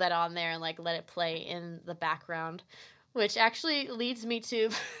throw that on there and like let it play in the background, which actually leads me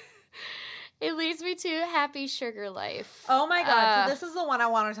to Happy Sugar Life. Oh my god, so this is the one I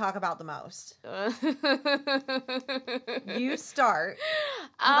want to talk about the most. You start.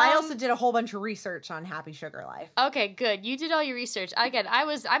 I also did a whole bunch of research on Happy Sugar Life. Okay, good. You did all your research. Again,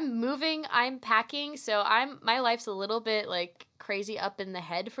 I'm moving, I'm packing, so my life's a little bit like crazy up in the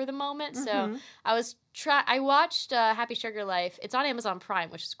head for the moment. Mm-hmm. So I watched Happy Sugar Life. It's on Amazon Prime,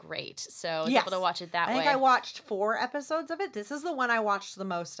 which is great. So I was able to watch it that way. I think I watched 4 episodes of it. This is the one I watched the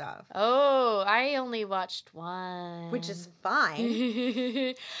most of. Oh, I only watched 1. Which is fine.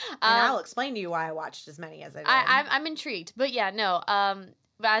 And I'll explain to you why I watched as many as I did. I'm intrigued. But yeah, no.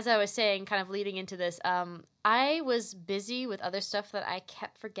 But as I was saying, kind of leading into this, I was busy with other stuff that I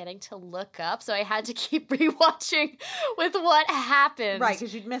kept forgetting to look up, so I had to keep rewatching with what happened. Right,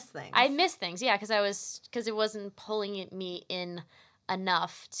 because you'd miss things. I missed things, yeah, because it wasn't pulling me in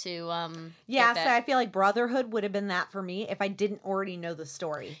enough to Yeah, get so that. I feel like Brotherhood would have been that for me if I didn't already know the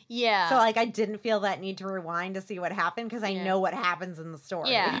story. Yeah. So like I didn't feel that need to rewind to see what happened because I Yeah. know what happens in the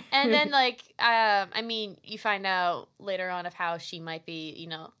story. Yeah, and then like, I mean, you find out later on of how she might be, you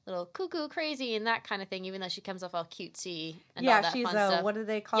know, a little cuckoo, crazy, and that kind of thing. Even though she comes off all cutesy and all yeah, that she's fun a stuff. what do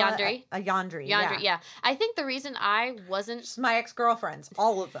they call Yandere? it? A yandere. Yandere, Yeah. yeah. I think the reason I wasn't She's my ex-girlfriends,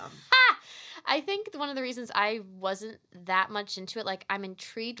 all of them. I think one of the reasons I wasn't that much into it, like, I'm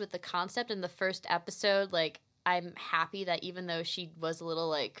intrigued with the concept in the first episode. Like, I'm happy that even though she was a little,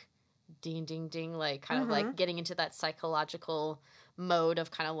 like, ding, ding, ding, like, kind of, like, getting into that psychological mode of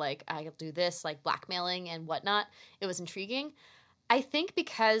kind of, like, I'll do this, like, blackmailing and whatnot, it was intriguing. I think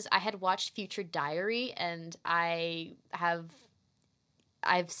because I had watched Future Diary and I've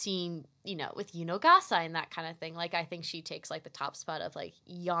seen, you know, with Yuno Gasai and that kind of thing, like, I think she takes, like, the top spot of, like,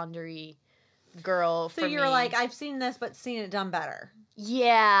 yandere girl So for you're me. like, I've seen this, but seen it done better.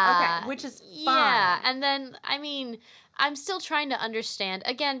 Yeah. Okay, which is fine. Yeah, and then, I mean, I'm still trying to understand,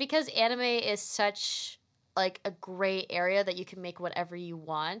 again, because anime is such, like, a gray area that you can make whatever you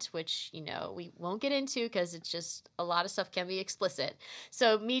want, which, you know, we won't get into because it's just, a lot of stuff can be explicit.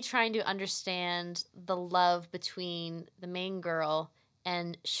 So me trying to understand the love between the main girl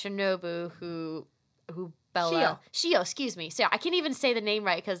and Shinobu, who Bella... Shio, excuse me. So I can't even say the name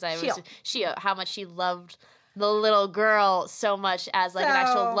right because I was... Shio, how much she loved the little girl so much as, like, an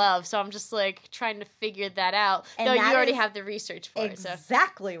actual love. So I'm just, like, trying to figure that out. Though you already have the research for it. So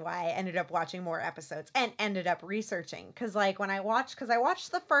Exactly why I ended up watching more episodes and ended up researching. Because, like, when I watched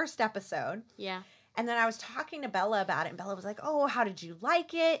the first episode. Yeah. And then I was talking to Bella about it. And Bella was like, oh, how did you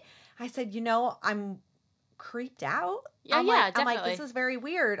like it? I said, you know, I'm creeped out. Yeah, definitely. I'm like, this is very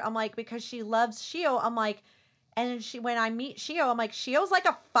weird. I'm like, because she loves Shio. I'm like, and when I meet Shio, I'm like, Shio's like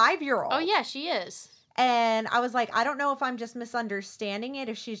a 5-year-old. Oh, yeah, she is. And I was like, I don't know if I'm just misunderstanding it,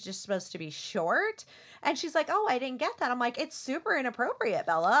 if she's just supposed to be short. And she's like, oh, I didn't get that. I'm like, it's super inappropriate,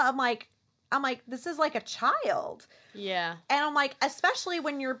 Bella. I'm like, this is like a child. Yeah. And I'm like, especially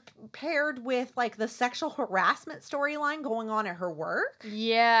when you're paired with, like, the sexual harassment storyline going on at her work.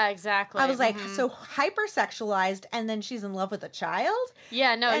 Yeah, exactly. I was like, so hypersexualized, and then she's in love with a child?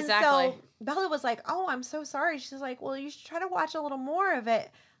 Yeah, no, and exactly. So Bella was like, oh, I'm so sorry. She's like, well, you should try to watch a little more of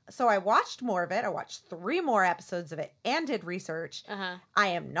it. So I watched more of it. I watched 3 more episodes of it and did research. Uh-huh. I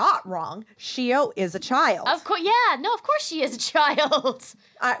am not wrong. Shio is a child. Of course, yeah. No, of course she is a child.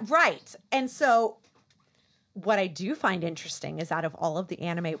 Right. And so what I do find interesting is out of all of the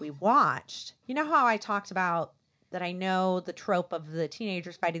anime we watched, you know how I talked about that I know the trope of the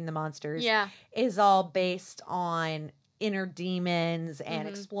teenagers fighting the monsters is all based on inner demons and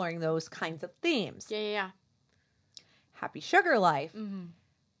exploring those kinds of themes. Yeah. Happy Sugar Life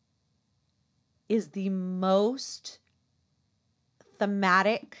is the most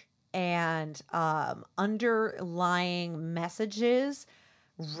thematic and underlying messages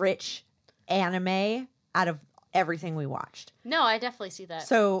rich anime out of everything we watched. No, I definitely see that.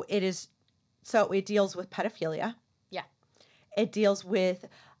 So it deals with pedophilia. Yeah. It deals with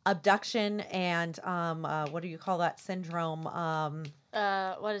abduction and what do you call that syndrome?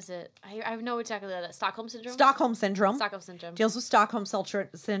 What is it? I know exactly what that is. Stockholm syndrome. Stockholm syndrome. Deals with Stockholm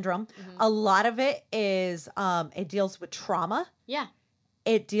syndrome. A lot of it is it deals with trauma. Yeah.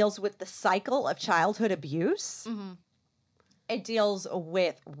 It deals with the cycle of childhood abuse. It deals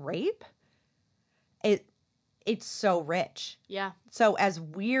with rape. It's so rich. Yeah. So as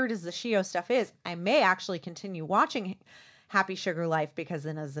weird as the Shio stuff is, I may actually continue watching Happy Sugar Life because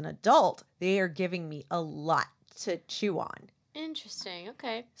then as an adult, they are giving me a lot to chew on. Interesting.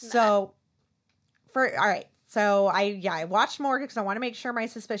 Okay. So So I watched more because I want to make sure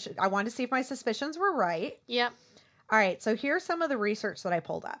I wanted to see if my suspicions were right. Yep. All right. So here's some of the research that I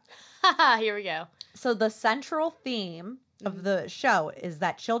pulled up. Here we go. So the central theme of the show is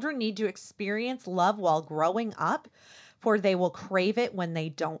that children need to experience love while growing up, for they will crave it when they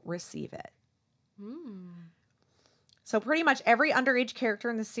don't receive it. So pretty much every underage character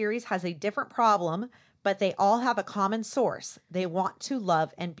in the series has a different problem, but they all have a common source. They want to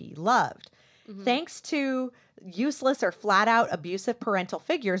love and be loved. Thanks to useless or flat out abusive parental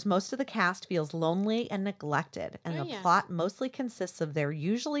figures, most of the cast feels lonely and neglected, and the plot mostly consists of their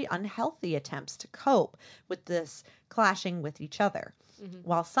usually unhealthy attempts to cope with this clashing with each other.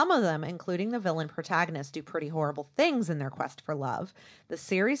 While some of them, including the villain protagonist, do pretty horrible things in their quest for love, the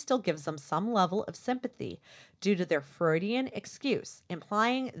series still gives them some level of sympathy due to their Freudian excuse,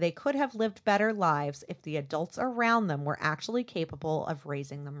 implying they could have lived better lives if the adults around them were actually capable of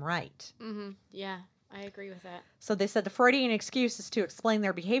raising them right. Yeah. I agree with that. So they said the Freudian excuse is to explain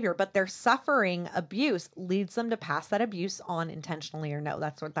their behavior, but their suffering abuse leads them to pass that abuse on intentionally or no.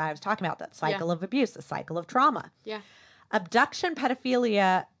 That's what I was talking about, that cycle of abuse, the cycle of trauma. Yeah. Abduction,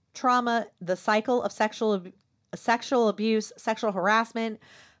 pedophilia, trauma, the cycle of sexual abuse, sexual harassment,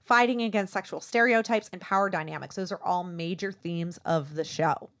 fighting against sexual stereotypes, and power dynamics. Those are all major themes of the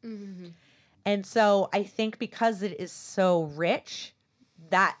show. Mm-hmm. And so I think because it is so rich,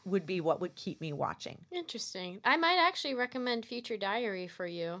 that would be what would keep me watching. Interesting. I might actually recommend Future Diary for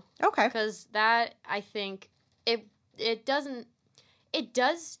you. Okay. Because that, I think, it does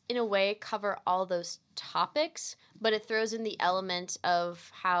in a way cover all those topics, but it throws in the element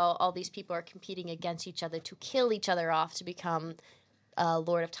of how all these people are competing against each other to kill each other off to become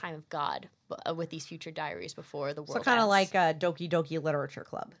Lord of Time of God with these future diaries before the world So kind of ends. like a Doki Doki Literature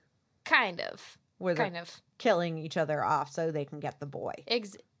Club. Kind of. Where they're killing each other off so they can get the boy. I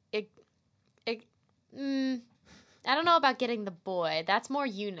don't know about getting the boy. That's more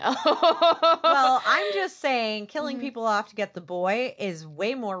Well, I'm just saying killing people off to get the boy is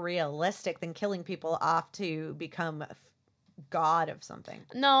way more realistic than killing people off to become god of something.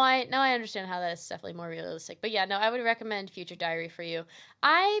 No, I understand how that's definitely more realistic. But yeah, no, I would recommend Future Diary for you.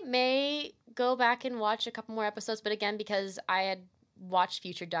 I may go back and watch a couple more episodes, but again, because I had watched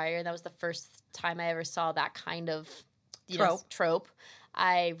Future Diary, and that was the first time I ever saw that kind of trope.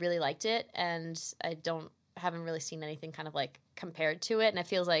 I really liked it, and I haven't really seen anything kind of like compared to it, and it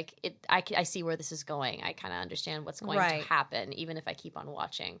feels like I see where this is going. I kind of understand what's going to happen, even if I keep on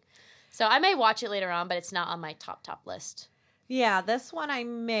watching. So I may watch it later on, but it's not on my top list. Yeah, this one I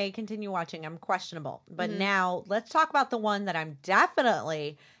may continue watching. I'm questionable. But now let's talk about the one that I'm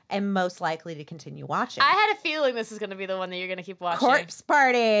definitely and most likely to continue watching. I had a feeling this is going to be the one that you're going to keep watching. Corpse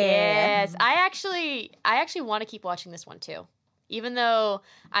Party. Yes. I actually want to keep watching this one too. Even though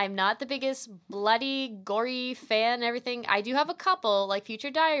I'm not the biggest bloody, gory fan and everything, I do have a couple, like Future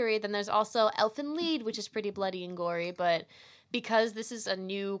Diary. Then there's also Elfen Lied, which is pretty bloody and gory. But because this is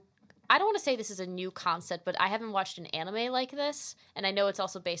I don't want to say this is a new concept, but I haven't watched an anime like this. And I know it's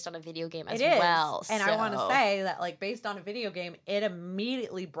also based on a video game as well. And I want to say that, like, based on a video game, it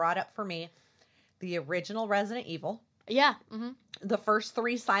immediately brought up for me the original Resident Evil. Yeah. Mm-hmm. The first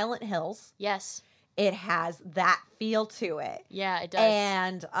 3 Silent Hills. Yes. It has that feel to it. Yeah, it does.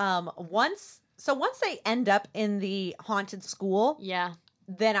 And once they end up in the haunted school,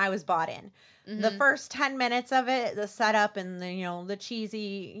 then I was bought in. Mm-hmm. The first 10 minutes of it, the setup and the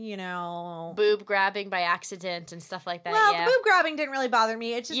cheesy, boob grabbing by accident and stuff like that. Well, the boob grabbing didn't really bother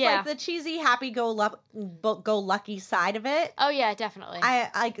me. It's just like the cheesy, happy-go-lucky side of it. Oh yeah, definitely. I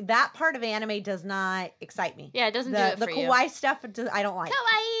like that part of anime does not excite me. Yeah, it doesn't do it for you. The kawaii stuff, I don't like.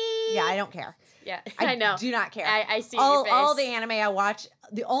 Kawaii. Yeah, I don't care. Yeah, I know. Do not care. I see your face. All the anime I watch,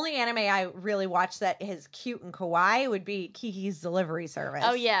 the only anime I really watch that is cute and kawaii would be Kiki's Delivery Service.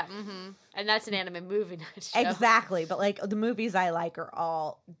 Oh yeah, and that's an anime movie, not show. Exactly, but like the movies I like are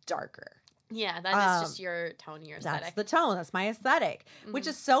all darker. Yeah, that is just your tone, your aesthetic. That's the tone. That's my aesthetic, which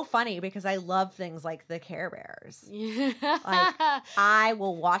is so funny because I love things like the Care Bears. Yeah. Like, I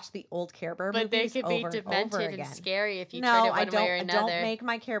will watch the old Care Bear movies But they could be demented and scary if you turn it one way or another. Don't make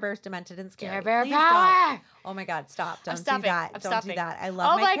my Care Bears demented and scary. Care Bear Please power! Don't. Oh my God, stop. Don't do stopping. that. I'm Don't stopping. do that. I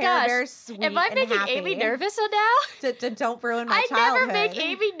love my Care Bears sweet Am I making and happy. Amy nervous now? Don't ruin my childhood. I never make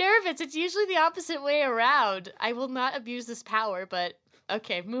Amy nervous. It's usually the opposite way around. I will not abuse this power, but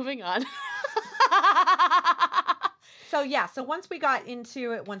okay, moving on. So once we got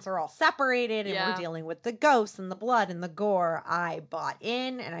into it, once they're all separated and we're dealing with the ghosts and the blood and the gore, I bought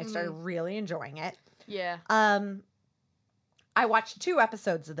in and I started really enjoying it. Yeah. I watched 2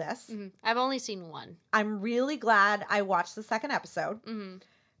 episodes of this. Mm-hmm. I've only seen 1. I'm really glad I watched the second episode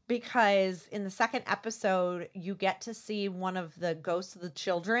because in the second episode, you get to see one of the ghosts of the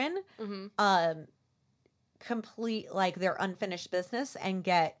children complete like their unfinished business and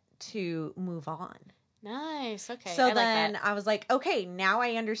get to move on. Nice. Okay. So then I was like, okay, now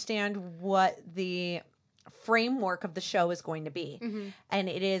I understand what the framework of the show is going to be. And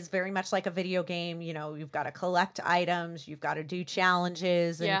it is very much like a video game. You've got to collect items, you've got to do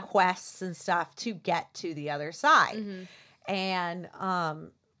challenges and quests and stuff to get to the other side. And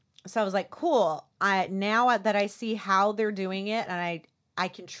so I was like, cool. Now that I see how they're doing it, and I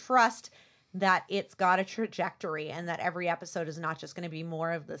can trust that it's got a trajectory and that every episode is not just going to be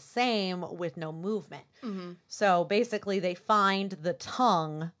more of the same with no movement. So basically they find the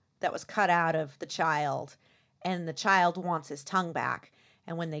tongue that was cut out of the child and the child wants his tongue back.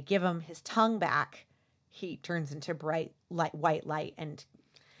 And when they give him his tongue back, he turns into bright white light and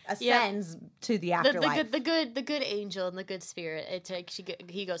ascends to the afterlife. The good angel and the good spirit.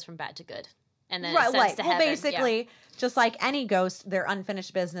 He goes from bad to good. and then it ascends to Well, heaven. basically, just like any ghost, their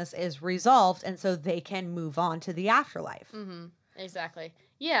unfinished business is resolved, and so they can move on to the afterlife. Mm-hmm. Exactly.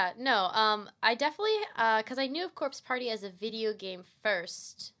 Yeah, no, I definitely, because I knew of Corpse Party as a video game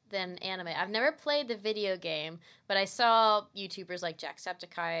first, than anime. I've never played the video game, but I saw YouTubers like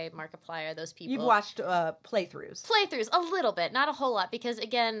Jacksepticeye, Markiplier, those people. You've watched playthroughs. Playthroughs, a little bit, not a whole lot, because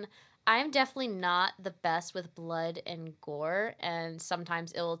again, I'm definitely not the best with blood and gore, and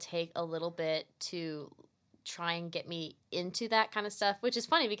sometimes it will take a little bit to try and get me into that kind of stuff, which is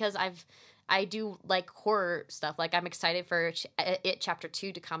funny because I do like horror stuff. Like, I'm excited for It Chapter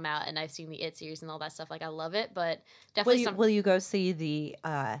 2 to come out, and I've seen the It series and all that stuff. Like, I love it, but definitely Will you go see the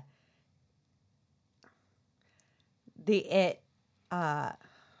It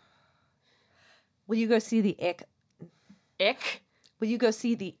will you go see the Ick? Will you go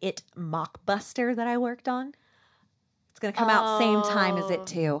see the It Mockbuster that I worked on? It's going to come out same time as It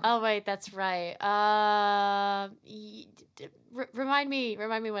too. Oh, wait, that's right. Remind me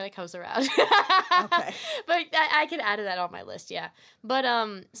when it comes around. Okay. But I can add that on my list, yeah. But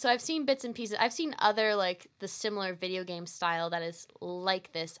so I've seen bits and pieces. I've seen other, like, the similar video game style that is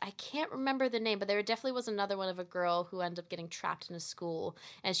like this. I can't remember the name, but there definitely was another one of a girl who ended up getting trapped in a school,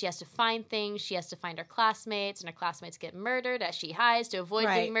 and she has to find things. She has to find her classmates, and her classmates get murdered as she hides to avoid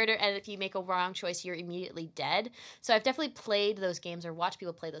getting murdered. And if you make a wrong choice, you're immediately dead. So I've definitely played those games or watched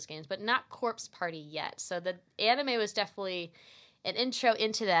people play those games, but not Corpse Party yet. So the anime was definitely an intro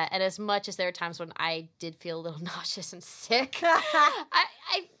into that, and as much as there are times when I did feel a little nauseous and sick,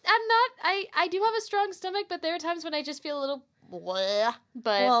 I do have a strong stomach, but there are times when I just feel a little bleh.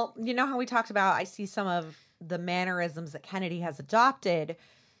 But well, you know how we talked about, I see some of the mannerisms that Kennedy has adopted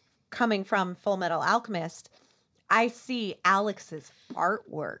coming from Full Metal Alchemist. I see Alex's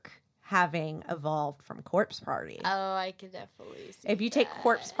artwork having evolved from Corpse Party. Oh, I could definitely see if you take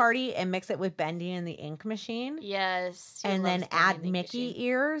Corpse Party and mix it with Bendy and the Ink Machine, yes, and then add Mickey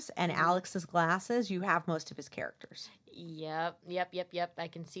ears and Alex's glasses, you have most of his characters. Yep. I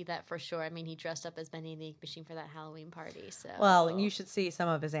can see that for sure. I mean, he dressed up as Bendy and the Ink Machine for that Halloween party. So, well, you should see some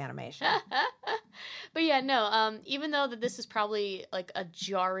of his animation. But yeah, no. Even though that this is probably like a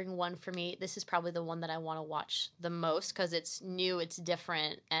jarring one for me, this is probably the one that I want to watch the most because it's new, it's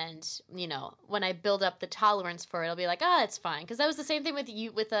different, and you know, when I build up the tolerance for it, I'll be like, it's fine. Because that was the same thing with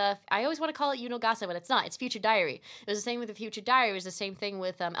you. I always want to call it Yunogasa, but it's not. It's Future Diary. It was the same with the Future Diary. It was the same thing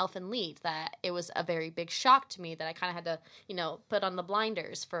with Elfen Lied. That it was a very big shock to me that I kind of had to, put on the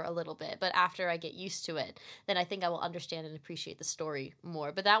blinders for a little bit. But after I get used to it, then I think I will understand and appreciate the story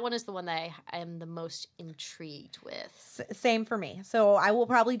more. But that one is the one that I am the most intrigued with. Same for me. So I will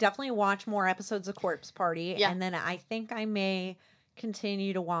probably definitely watch more episodes of Corpse Party. Yeah. And then I think I may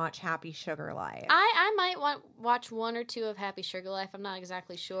continue to watch Happy Sugar Life. I might watch one or two of Happy Sugar Life. I'm not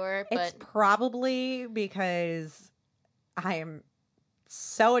exactly sure. But it's probably because I am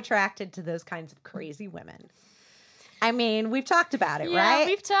so attracted to those kinds of crazy women. I mean, we've talked about it, right? Yeah,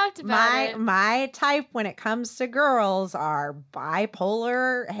 we've talked about it. My type when it comes to girls are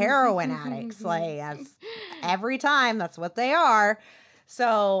bipolar heroin addicts. Like, every time, that's what they are.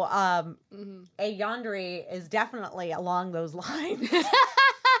 So, A Yandere is definitely along those lines.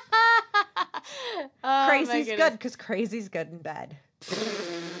 Crazy's good because crazy's good in bed.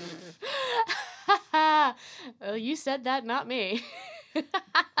 Well, you said that, not me.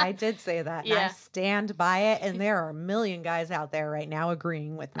 I did say that. And I stand by it, and there are a million guys out there right now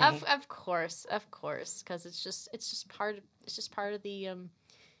agreeing with me. Of course, because it's just part of the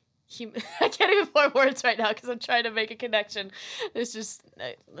I can't even form words right now because I'm trying to make a connection. It's just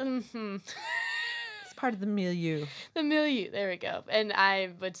It's part of the milieu. The milieu. There we go. And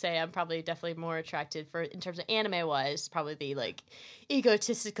I would say I'm probably definitely more attracted in terms of anime wise, probably the like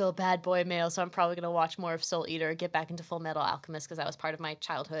egotistical bad boy male. So I'm probably going to watch more of Soul Eater, get back into Full Metal Alchemist because that was part of my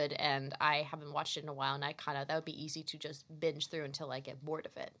childhood and I haven't watched it in a while. And that would be easy to just binge through until I get bored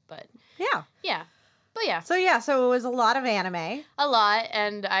of it. But yeah. But yeah. So it was a lot of anime. A lot,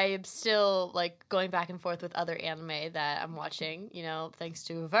 and I'm still like going back and forth with other anime that I'm watching, thanks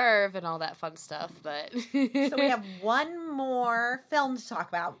to Verve and all that fun stuff. But so we have one more film to talk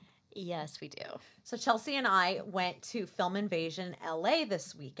about. Yes, we do. So Chelsea and I went to Film Invasion LA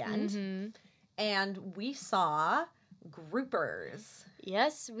this weekend, and we saw Groupers.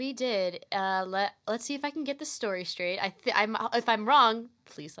 Yes, we did. Let's see if I can get the story straight. If I'm wrong,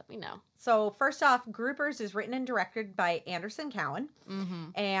 please let me know. So first off, Groupers is written and directed by Anderson Cowan,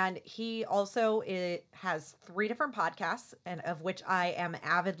 and he also has 3 different podcasts, and of which I am an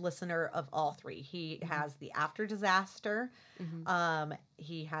avid listener of all 3. He has the After Disaster,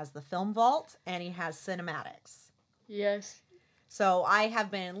 he has the Film Vault, and he has Cinematics. Yes. So I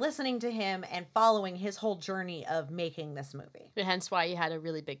have been listening to him and following his whole journey of making this movie. Hence why you had a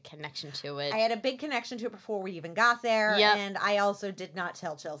really big connection to it. I had a big connection to it before we even got there. Yep. And I also did not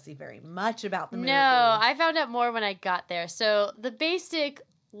tell Chelsea very much about the movie. No, I found out more when I got there. So the basic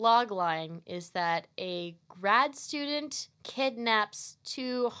log line is that a grad student kidnaps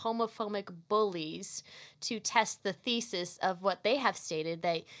two homophobic bullies to test the thesis of what they have stated,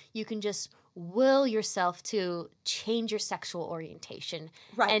 that you can just will yourself to change your sexual orientation.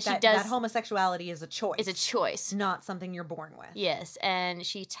 Right. And that homosexuality is a choice. It's a choice. Not something you're born with. Yes, and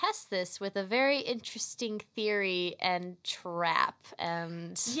she tests this with a very interesting theory and trap.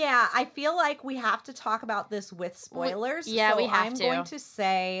 And yeah, I feel like we have to talk about this with spoilers. Yeah, so we have I'm to. going to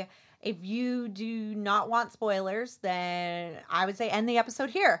say, if you do not want spoilers, then I would say end the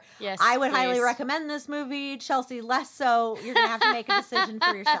episode here. Yes, I would highly please. recommend this movie. Chelsea, less so. You're going to have to make a decision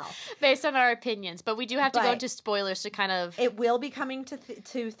for yourself. Based on our opinions. But we do have to go But into spoilers to kind of... It will be coming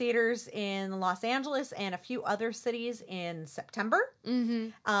to theaters in Los Angeles and a few other cities in September. Mm-hmm.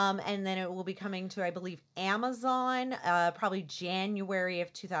 And then it will be coming to, I believe, Amazon, probably January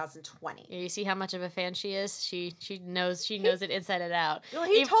of 2020. You see how much of a fan she is? She knows it inside and out. Well,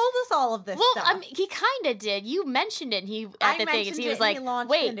 he told us all of this stuff. I mean, he kind of did. You mentioned it. He at the thing, and he was like,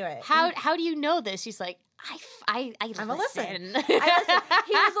 "Wait, how do you know this?" She's like, "I I'm listen." I listen.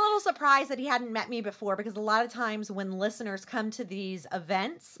 He was a little surprised that he hadn't met me before, because a lot of times when listeners come to these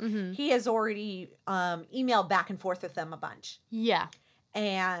events, Mm-hmm. he has already emailed back and forth with them a bunch, Yeah,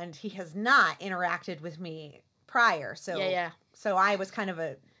 and he has not interacted with me prior. So yeah. So I was kind of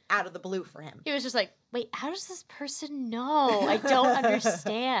out of the blue for him. He was just like, "Wait, how does this person know? I don't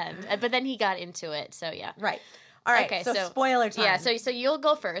understand." But then he got into it. So yeah. Right. All right. Okay, so so- spoiler time. Yeah, so you'll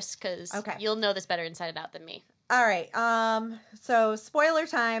go first because Okay. you'll know this better inside and out than me. All right. So spoiler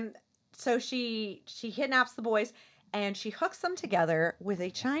time. So she kidnaps the boys and she hooks them together with a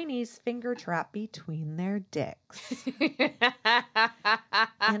Chinese finger trap between their dicks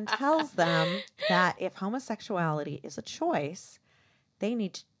and tells them that if homosexuality is a choice, they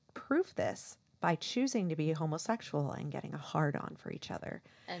need to prove this by choosing to be homosexual and getting a hard-on for each other.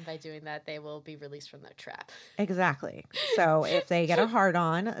 And by doing that, they will be released from their trap. Exactly. So if they get a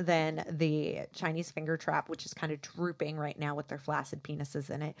hard-on, then the Chinese finger trap, which is kind of drooping right now with their flaccid penises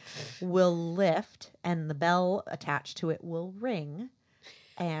in it, will lift and the bell attached to it will ring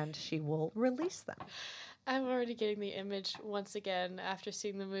and she will release them. I'm already getting the image once again after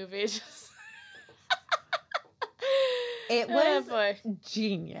seeing the movie. It Oh, was boy.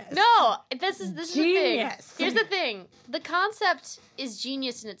 genius. No, this is the thing. Genius. Here's the thing. The concept is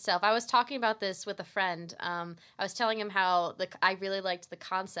genius in itself. I was talking about this with a friend. I was telling him how I really liked the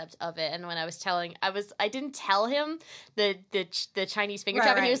concept of it, and when I was telling, I didn't tell him the Chinese finger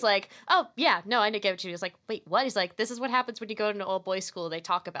trap, and he was like, "Oh yeah, no, I didn't get what you." He was like, "Wait, what?" He's like, "This is what happens when you go to an old boys' school. They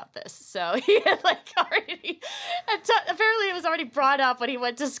talk about this." So he had already, apparently it was already brought up when he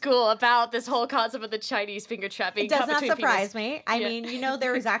went to school about this whole concept of the Chinese finger trap being It does cut not between surprise penis. me. I mean,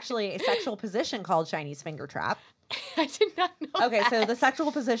 there is actually a sexual position called Chinese finger trap. I did not know. Okay, so that. the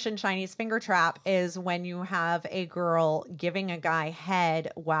sexual position Chinese finger trap is when you have a girl giving a guy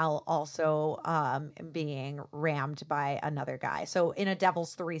head while also being rammed by another guy. So in a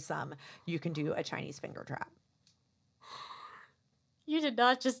devil's threesome, you can do a Chinese finger trap. You did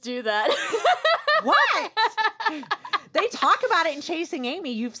not just do that. What? They talk about it in Chasing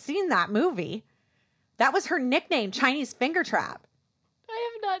Amy. You've seen that movie. That was her nickname, Chinese finger trap.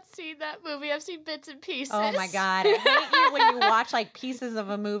 I have not seen that movie. I've seen bits and pieces. Oh my God. I hate you when you watch pieces of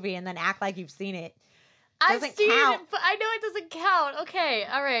a movie and then act like you've seen it. I've Doesn't seen count. it, but I know it doesn't count. Okay,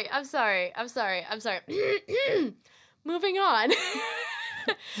 all right. I'm sorry. Moving on.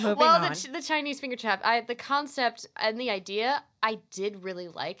 Moving on. The Chinese finger trap, the concept and the idea, I did really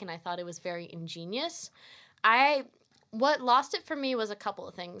like, and I thought it was very ingenious. What lost it for me was a couple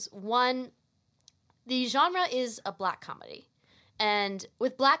of things. One, the genre is a black comedy. And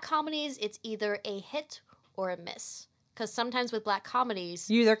with black comedies, it's either a hit or a miss. Because sometimes with black comedies...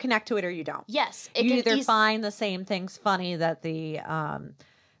 You either connect to it or you don't. Yes. You either find the same things funny that the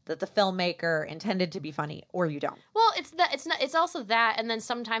filmmaker intended to be funny, or you don't. Well, it's also that, and then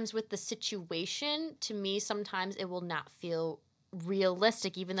sometimes with the situation, to me, sometimes it will not feel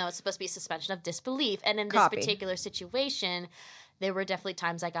realistic, even though it's supposed to be suspension of disbelief. And in this particular situation, there were definitely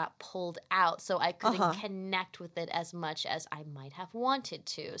times I got pulled out, so I couldn't connect with it as much as I might have wanted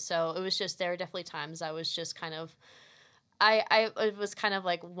to. So it was just, there were definitely times I was just kind of, I was kind of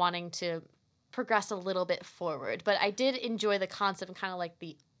wanting to progress a little bit forward. But I did enjoy the concept and kind of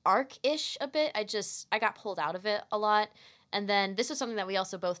the arc-ish a bit. I got pulled out of it a lot. And then this was something that we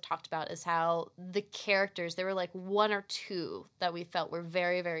also both talked about, is how the characters, there were like one or two that we felt were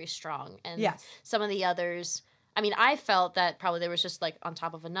very, very strong. And Yes. some of the others, I mean, I felt that probably there was just like on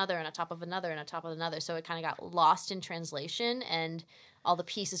top of another and on top of another and on top of another. So it kind of got lost in translation, and all the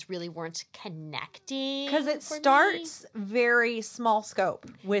pieces really weren't connecting. Because it for me. starts very small scope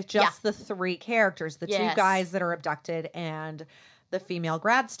with just the three characters, the two guys that are abducted and the female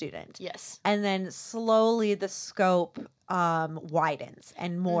grad student. Yes. And then slowly the scope widens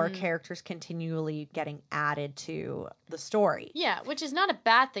and more characters continually getting added to the story. Yeah, which is not a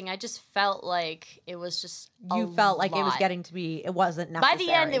bad thing. I just felt like it was just You felt like it was getting to be, it wasn't necessary. By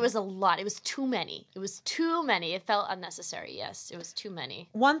the end, it was a lot. It was too many. It was too many. It felt unnecessary. Yes, it was too many.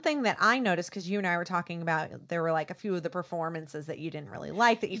 One thing that I noticed, because you and I were talking about, there were like a few of the performances that you didn't really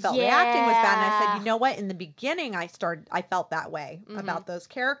like, that you felt the acting was bad. And I said, you know what? In the beginning, I felt that way about those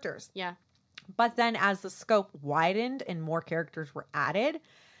characters. Yeah. But then as the scope widened and more characters were added,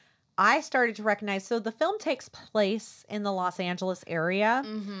 I started to recognize, so the film takes place in the Los Angeles area,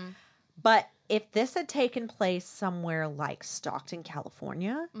 but if this had taken place somewhere like Stockton,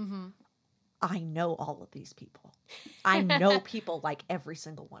 California, I know all of these people. I know people like every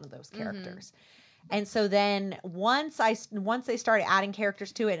single one of those characters. And so then once they started adding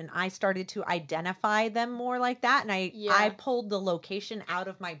characters to it, and I started to identify them more like that, and I pulled the location out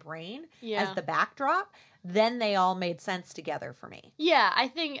of my brain as the backdrop, then they all made sense together for me. Yeah, I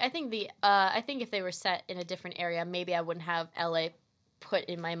think if they were set in a different area, maybe I wouldn't have LA put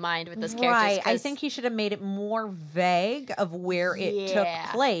in my mind with those characters. Right. I think he should have made it more vague of where it took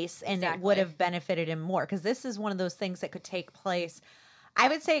place, and it would have benefited him more, because this is one of those things that could take place. I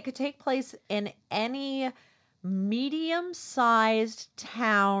would say it could take place in any medium-sized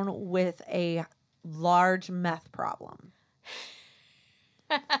town with a large meth problem.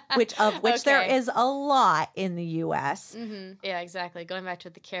 which there is a lot in the U.S. Yeah, exactly. Going back to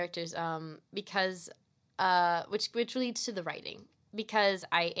the characters, because which leads to the writing. Because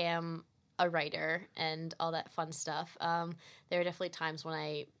I am a writer and all that fun stuff, there are definitely times when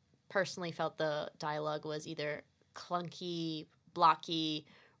I personally felt the dialogue was either clunky, blocky,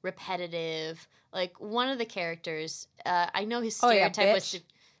 repetitive. Like one of the characters, I know his stereotype was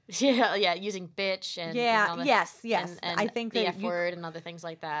using bitch and yes. and I think the F word and other things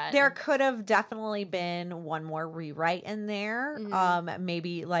like that. There could have definitely been one more rewrite in there.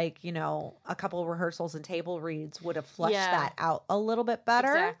 Maybe like, a couple of rehearsals and table reads would have flushed that out a little bit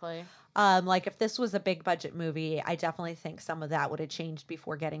better. Exactly. Like if this was a big budget movie, I definitely think some of that would have changed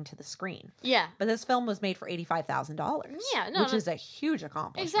before getting to the screen. Yeah. But this film was made for $85,000. Yeah, no, which is a huge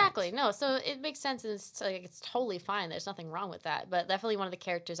accomplishment. Exactly. No, so it makes sense, and it's totally fine. There's nothing wrong with that. But definitely one of the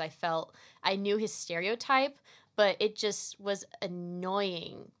characters I knew his stereotype, but it just was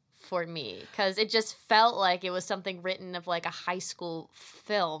annoying for me, because it just felt like it was something written of like a high school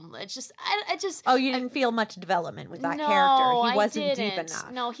film. It's just, you didn't feel much development with that character. He wasn't deep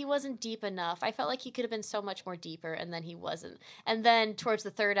enough. No, he wasn't deep enough. I felt like he could have been so much more deeper, and then he wasn't. And then towards the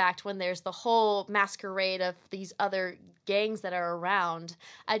third act, when there's the whole masquerade of these other gangs that are around,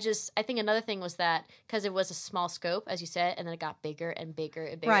 I think another thing was that because it was a small scope, as you said, and then it got bigger and bigger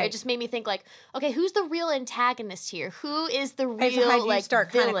and bigger. Right. It just made me think like, okay, who's the real antagonist here? Who is the real villain?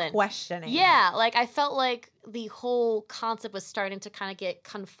 Kind of questioning. Yeah, like I felt like the whole concept was starting to kind of get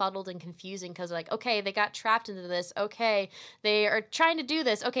confuddled and confusing, because like, okay, they got trapped into this. Okay, they are trying to do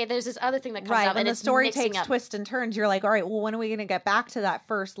this. Okay, there's this other thing that comes up, and the story takes twists and turns. You're like, all right, well, when are we going to get back to that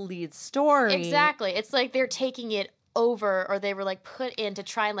first lead story? Exactly. It's like they're taking it over, or they were like put in to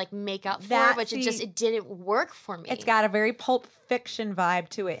try and like make up for it, but it didn't work for me. It's got a very Pulp Fiction vibe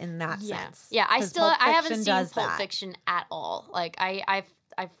to it in that sense. Yeah, I haven't seen Pulp Fiction at all. Like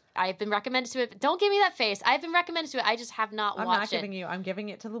I've been recommended to it. Don't give me that face. I've been recommended to it. I just have not watched it. I'm not giving you. I'm giving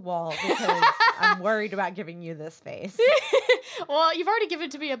it to the wall because I'm worried about giving you this face. Well, you've already given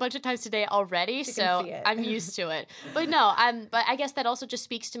it to me a bunch of times today already, so I'm used to it. But no, but I guess that also just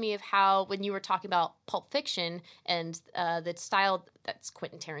speaks to me of how, when you were talking about Pulp Fiction and the style that's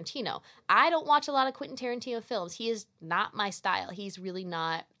Quentin Tarantino, I don't watch a lot of Quentin Tarantino films. He is not my style. He's really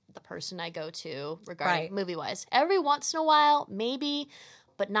not the person I go to regarding movie-wise. Every once in a while, maybe,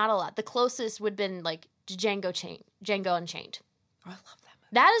 but not a lot. The closest would have been like Django Unchained. Oh, I love that.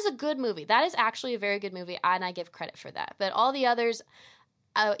 That is a good movie. That is actually a very good movie, and I give credit for that. But all the others,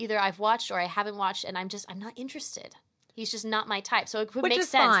 either I've watched or I haven't watched, and I'm not interested. He's just not my type. So it would make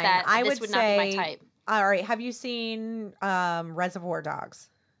sense that this would not be my type. All right. Have you seen Reservoir Dogs?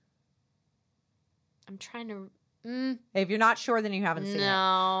 I'm trying to... If you're not sure, then you haven't seen it.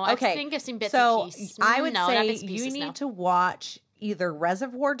 No. Okay. I think I've seen bits and pieces. I would say you need to watch either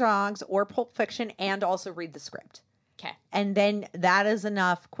Reservoir Dogs or Pulp Fiction, and also read the script. Okay. And then that is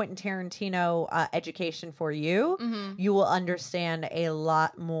enough Quentin Tarantino education for you. Mm-hmm. You will understand a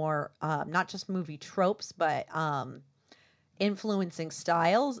lot more, not just movie tropes, but influencing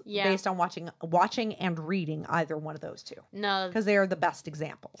styles based on watching and reading either one of those two. No, because they are the best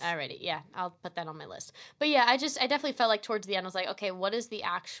examples. Alrighty, yeah, I'll put that on my list. But yeah, I definitely felt like towards the end I was like, okay, what is the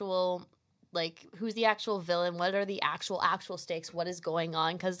actual, like, who's the actual villain? What are the actual stakes? What is going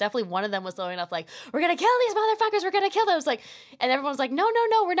on? Because definitely one of them was throwing up like, we're gonna kill these motherfuckers, we're gonna kill them. It was like, and everyone was like, no,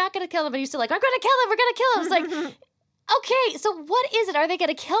 we're not gonna kill them. But he's still like, we're gonna kill them, we're gonna kill them. It's like, okay, so what is it? Are they going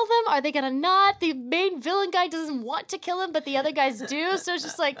to kill them? Are they going to not? The main villain guy doesn't want to kill him, but the other guys do. So it's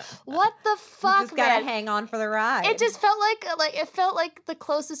just like, what the fuck, you just gotta hang on for the ride. It just felt like the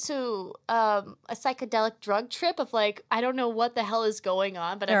closest to a psychedelic drug trip of like, I don't know what the hell is going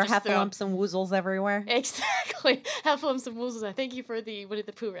on, but there I'm are just heffalumps and woozles everywhere. Exactly, heffalumps and woozles. I thank you for the Winnie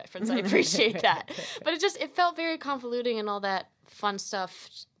the Pooh reference. I appreciate that. But it felt very convoluting and all that fun stuff.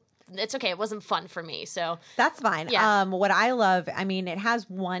 It's okay. It wasn't fun for me, so that's fine. Yeah. What I love, I mean, it has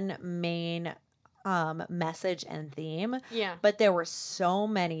one main message and theme. Yeah. But there were so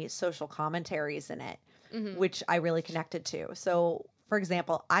many social commentaries in it, which I really connected to. So, for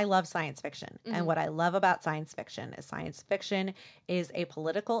example, I love science fiction. And what I love about science fiction is a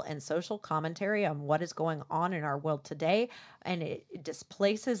political and social commentary on what is going on in our world today. And it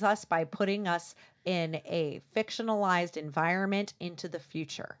displaces us by putting us in a fictionalized environment into the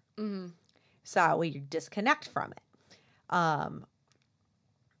future. So we disconnect from it.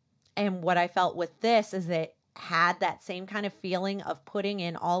 And what I felt with this is it had that same kind of feeling of putting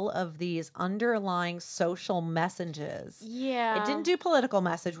in all of these underlying social messages. Yeah. It didn't do political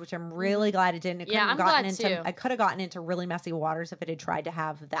message, which I'm really glad it didn't. I'm glad too. I could have gotten into really messy waters if it had tried to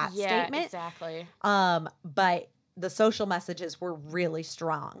have that statement. Exactly. But the social messages were really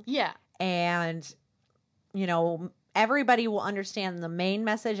strong. Yeah. And, you know, everybody will understand the main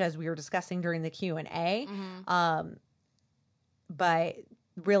message as we were discussing during the Q&A. But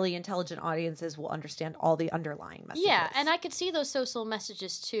really intelligent audiences will understand all the underlying messages. Yeah, and I could see those social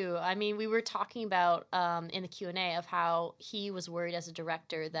messages too. I mean, we were talking about in the Q&A of how he was worried as a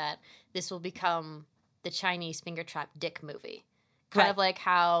director that this will become the Chinese finger trap dick movie. Kind of like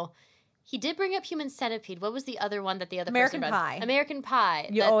how he did bring up Human Centipede. What was the other one that the other American person Pie. American Pie.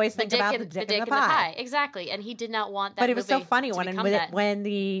 You always think about the dick in the pie. Exactly, and he did not want that. But it was so funny when when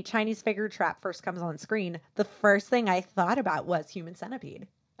the Chinese finger trap first comes on screen. The first thing I thought about was Human Centipede,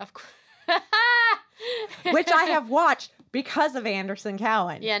 of course, which I have watched because of Anderson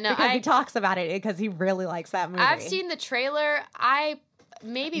Cowan. Yeah, no, because he talks about it because he really likes that movie. I've seen the trailer.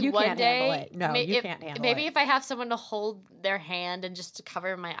 Maybe you one can't day. Handle it. No, you can't handle it. Maybe if I have someone to hold their hand and just to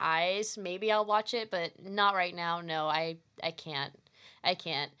cover my eyes, maybe I'll watch it. But not right now. No, I can't. I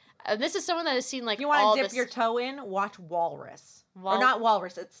can't. This is someone that has seen like. You want to dip your toe in? Watch Walrus. Or not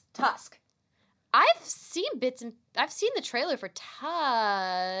Walrus. It's Tusk. I've seen bits and I've seen the trailer for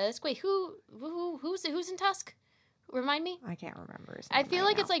Tusk. Wait, who's in Tusk? Remind me. I can't remember his name. I feel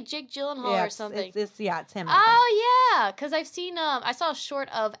like now. It's like Jake Gyllenhaal or something. It's him. Oh yeah, because I've seen. I saw a short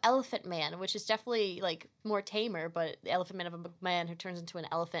of Elephant Man, which is definitely like more tamer, but the Elephant Man of a man who turns into an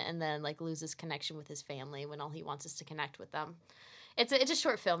elephant and then like loses connection with his family when all he wants is to connect with them. It's a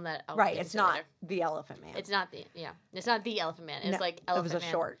short film that it's not the Elephant Man. It's not the It's not the Elephant Man. It's like Elephant Man. It was a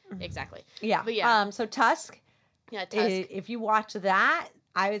short. Exactly. Yeah. But yeah. So Tusk. Yeah, Tusk. If you watch that,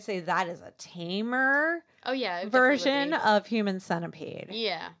 I would say that is a tamer. Oh yeah, version of Human Centipede.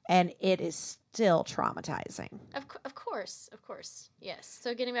 Yeah. And it is still traumatizing. Of course. Yes.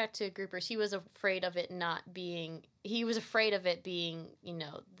 So getting back to Groupers, he was afraid of it being, you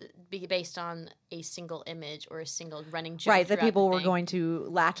know, be based on a single image or a single running joke. Right, that people were going to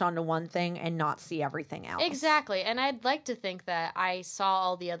latch onto one thing and not see everything else. Exactly. And I'd like to think that I saw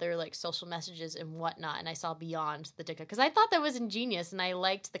all the other like social messages and whatnot, and I saw beyond the dick, because I thought that was ingenious and I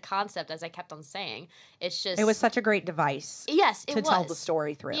liked the concept, as I kept on saying. It was such a great device. Yes, it to was. tell the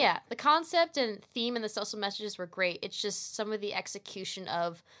story through. Yeah, the concept and theme and the social messages were great. It's just some of the execution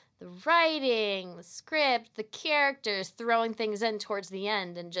of the writing, the script, the characters, throwing things in towards the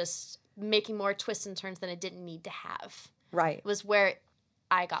end and just making more twists and turns than it didn't need to have. Right. Was where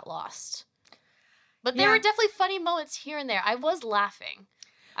I got lost. But there were definitely funny moments here and there. I was laughing.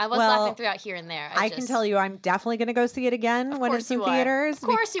 Laughing throughout here and there. I can tell you I'm definitely going to go see it again when it's in theaters. Of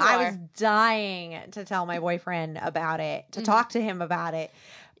course you are. I was dying to tell my boyfriend about it, to talk to him about it.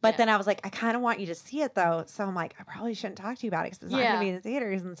 But then I was like, I kind of want you to see it, though. So I'm like, I probably shouldn't talk to you about it because it's not going to be in the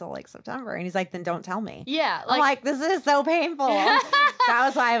theaters until like September. And he's like, then don't tell me. Yeah. I'm like, this is so painful. That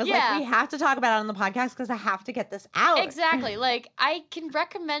That's why I was Yeah. like, we have to talk about it on the podcast because I have to get this out. Exactly. Like, I can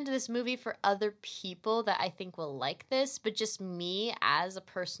recommend this movie for other people that I think will like this, but just me as a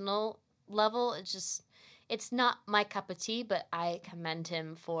personal level, it's not my cup of tea, but I commend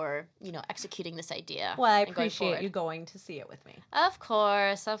him for, executing this idea. Well, I and going appreciate forward. you going to see it with me. Of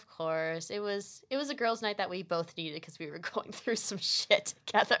course. It was a girls' night that we both needed because we were going through some shit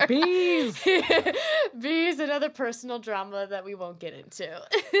together. Bees. Bees and other personal drama that we won't get into.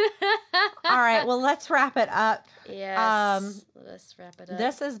 All right, well, let's wrap it up. Yes. Let's wrap it up.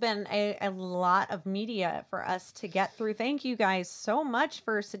 This has been a lot of media for us to get through. Thank you guys so much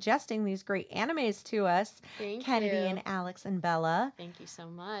for suggesting these great animes to us. Thank Kennedy you. and Alex and Bella. Thank you so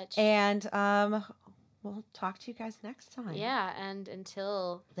much. And we'll talk to you guys next time. Yeah, and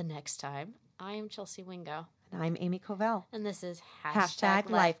until the next time, I am Chelsea Wingo. And I'm Amy Covell. And this is Hashtag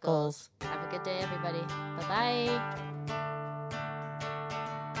Life Goals. Have a good day, everybody. Bye-bye.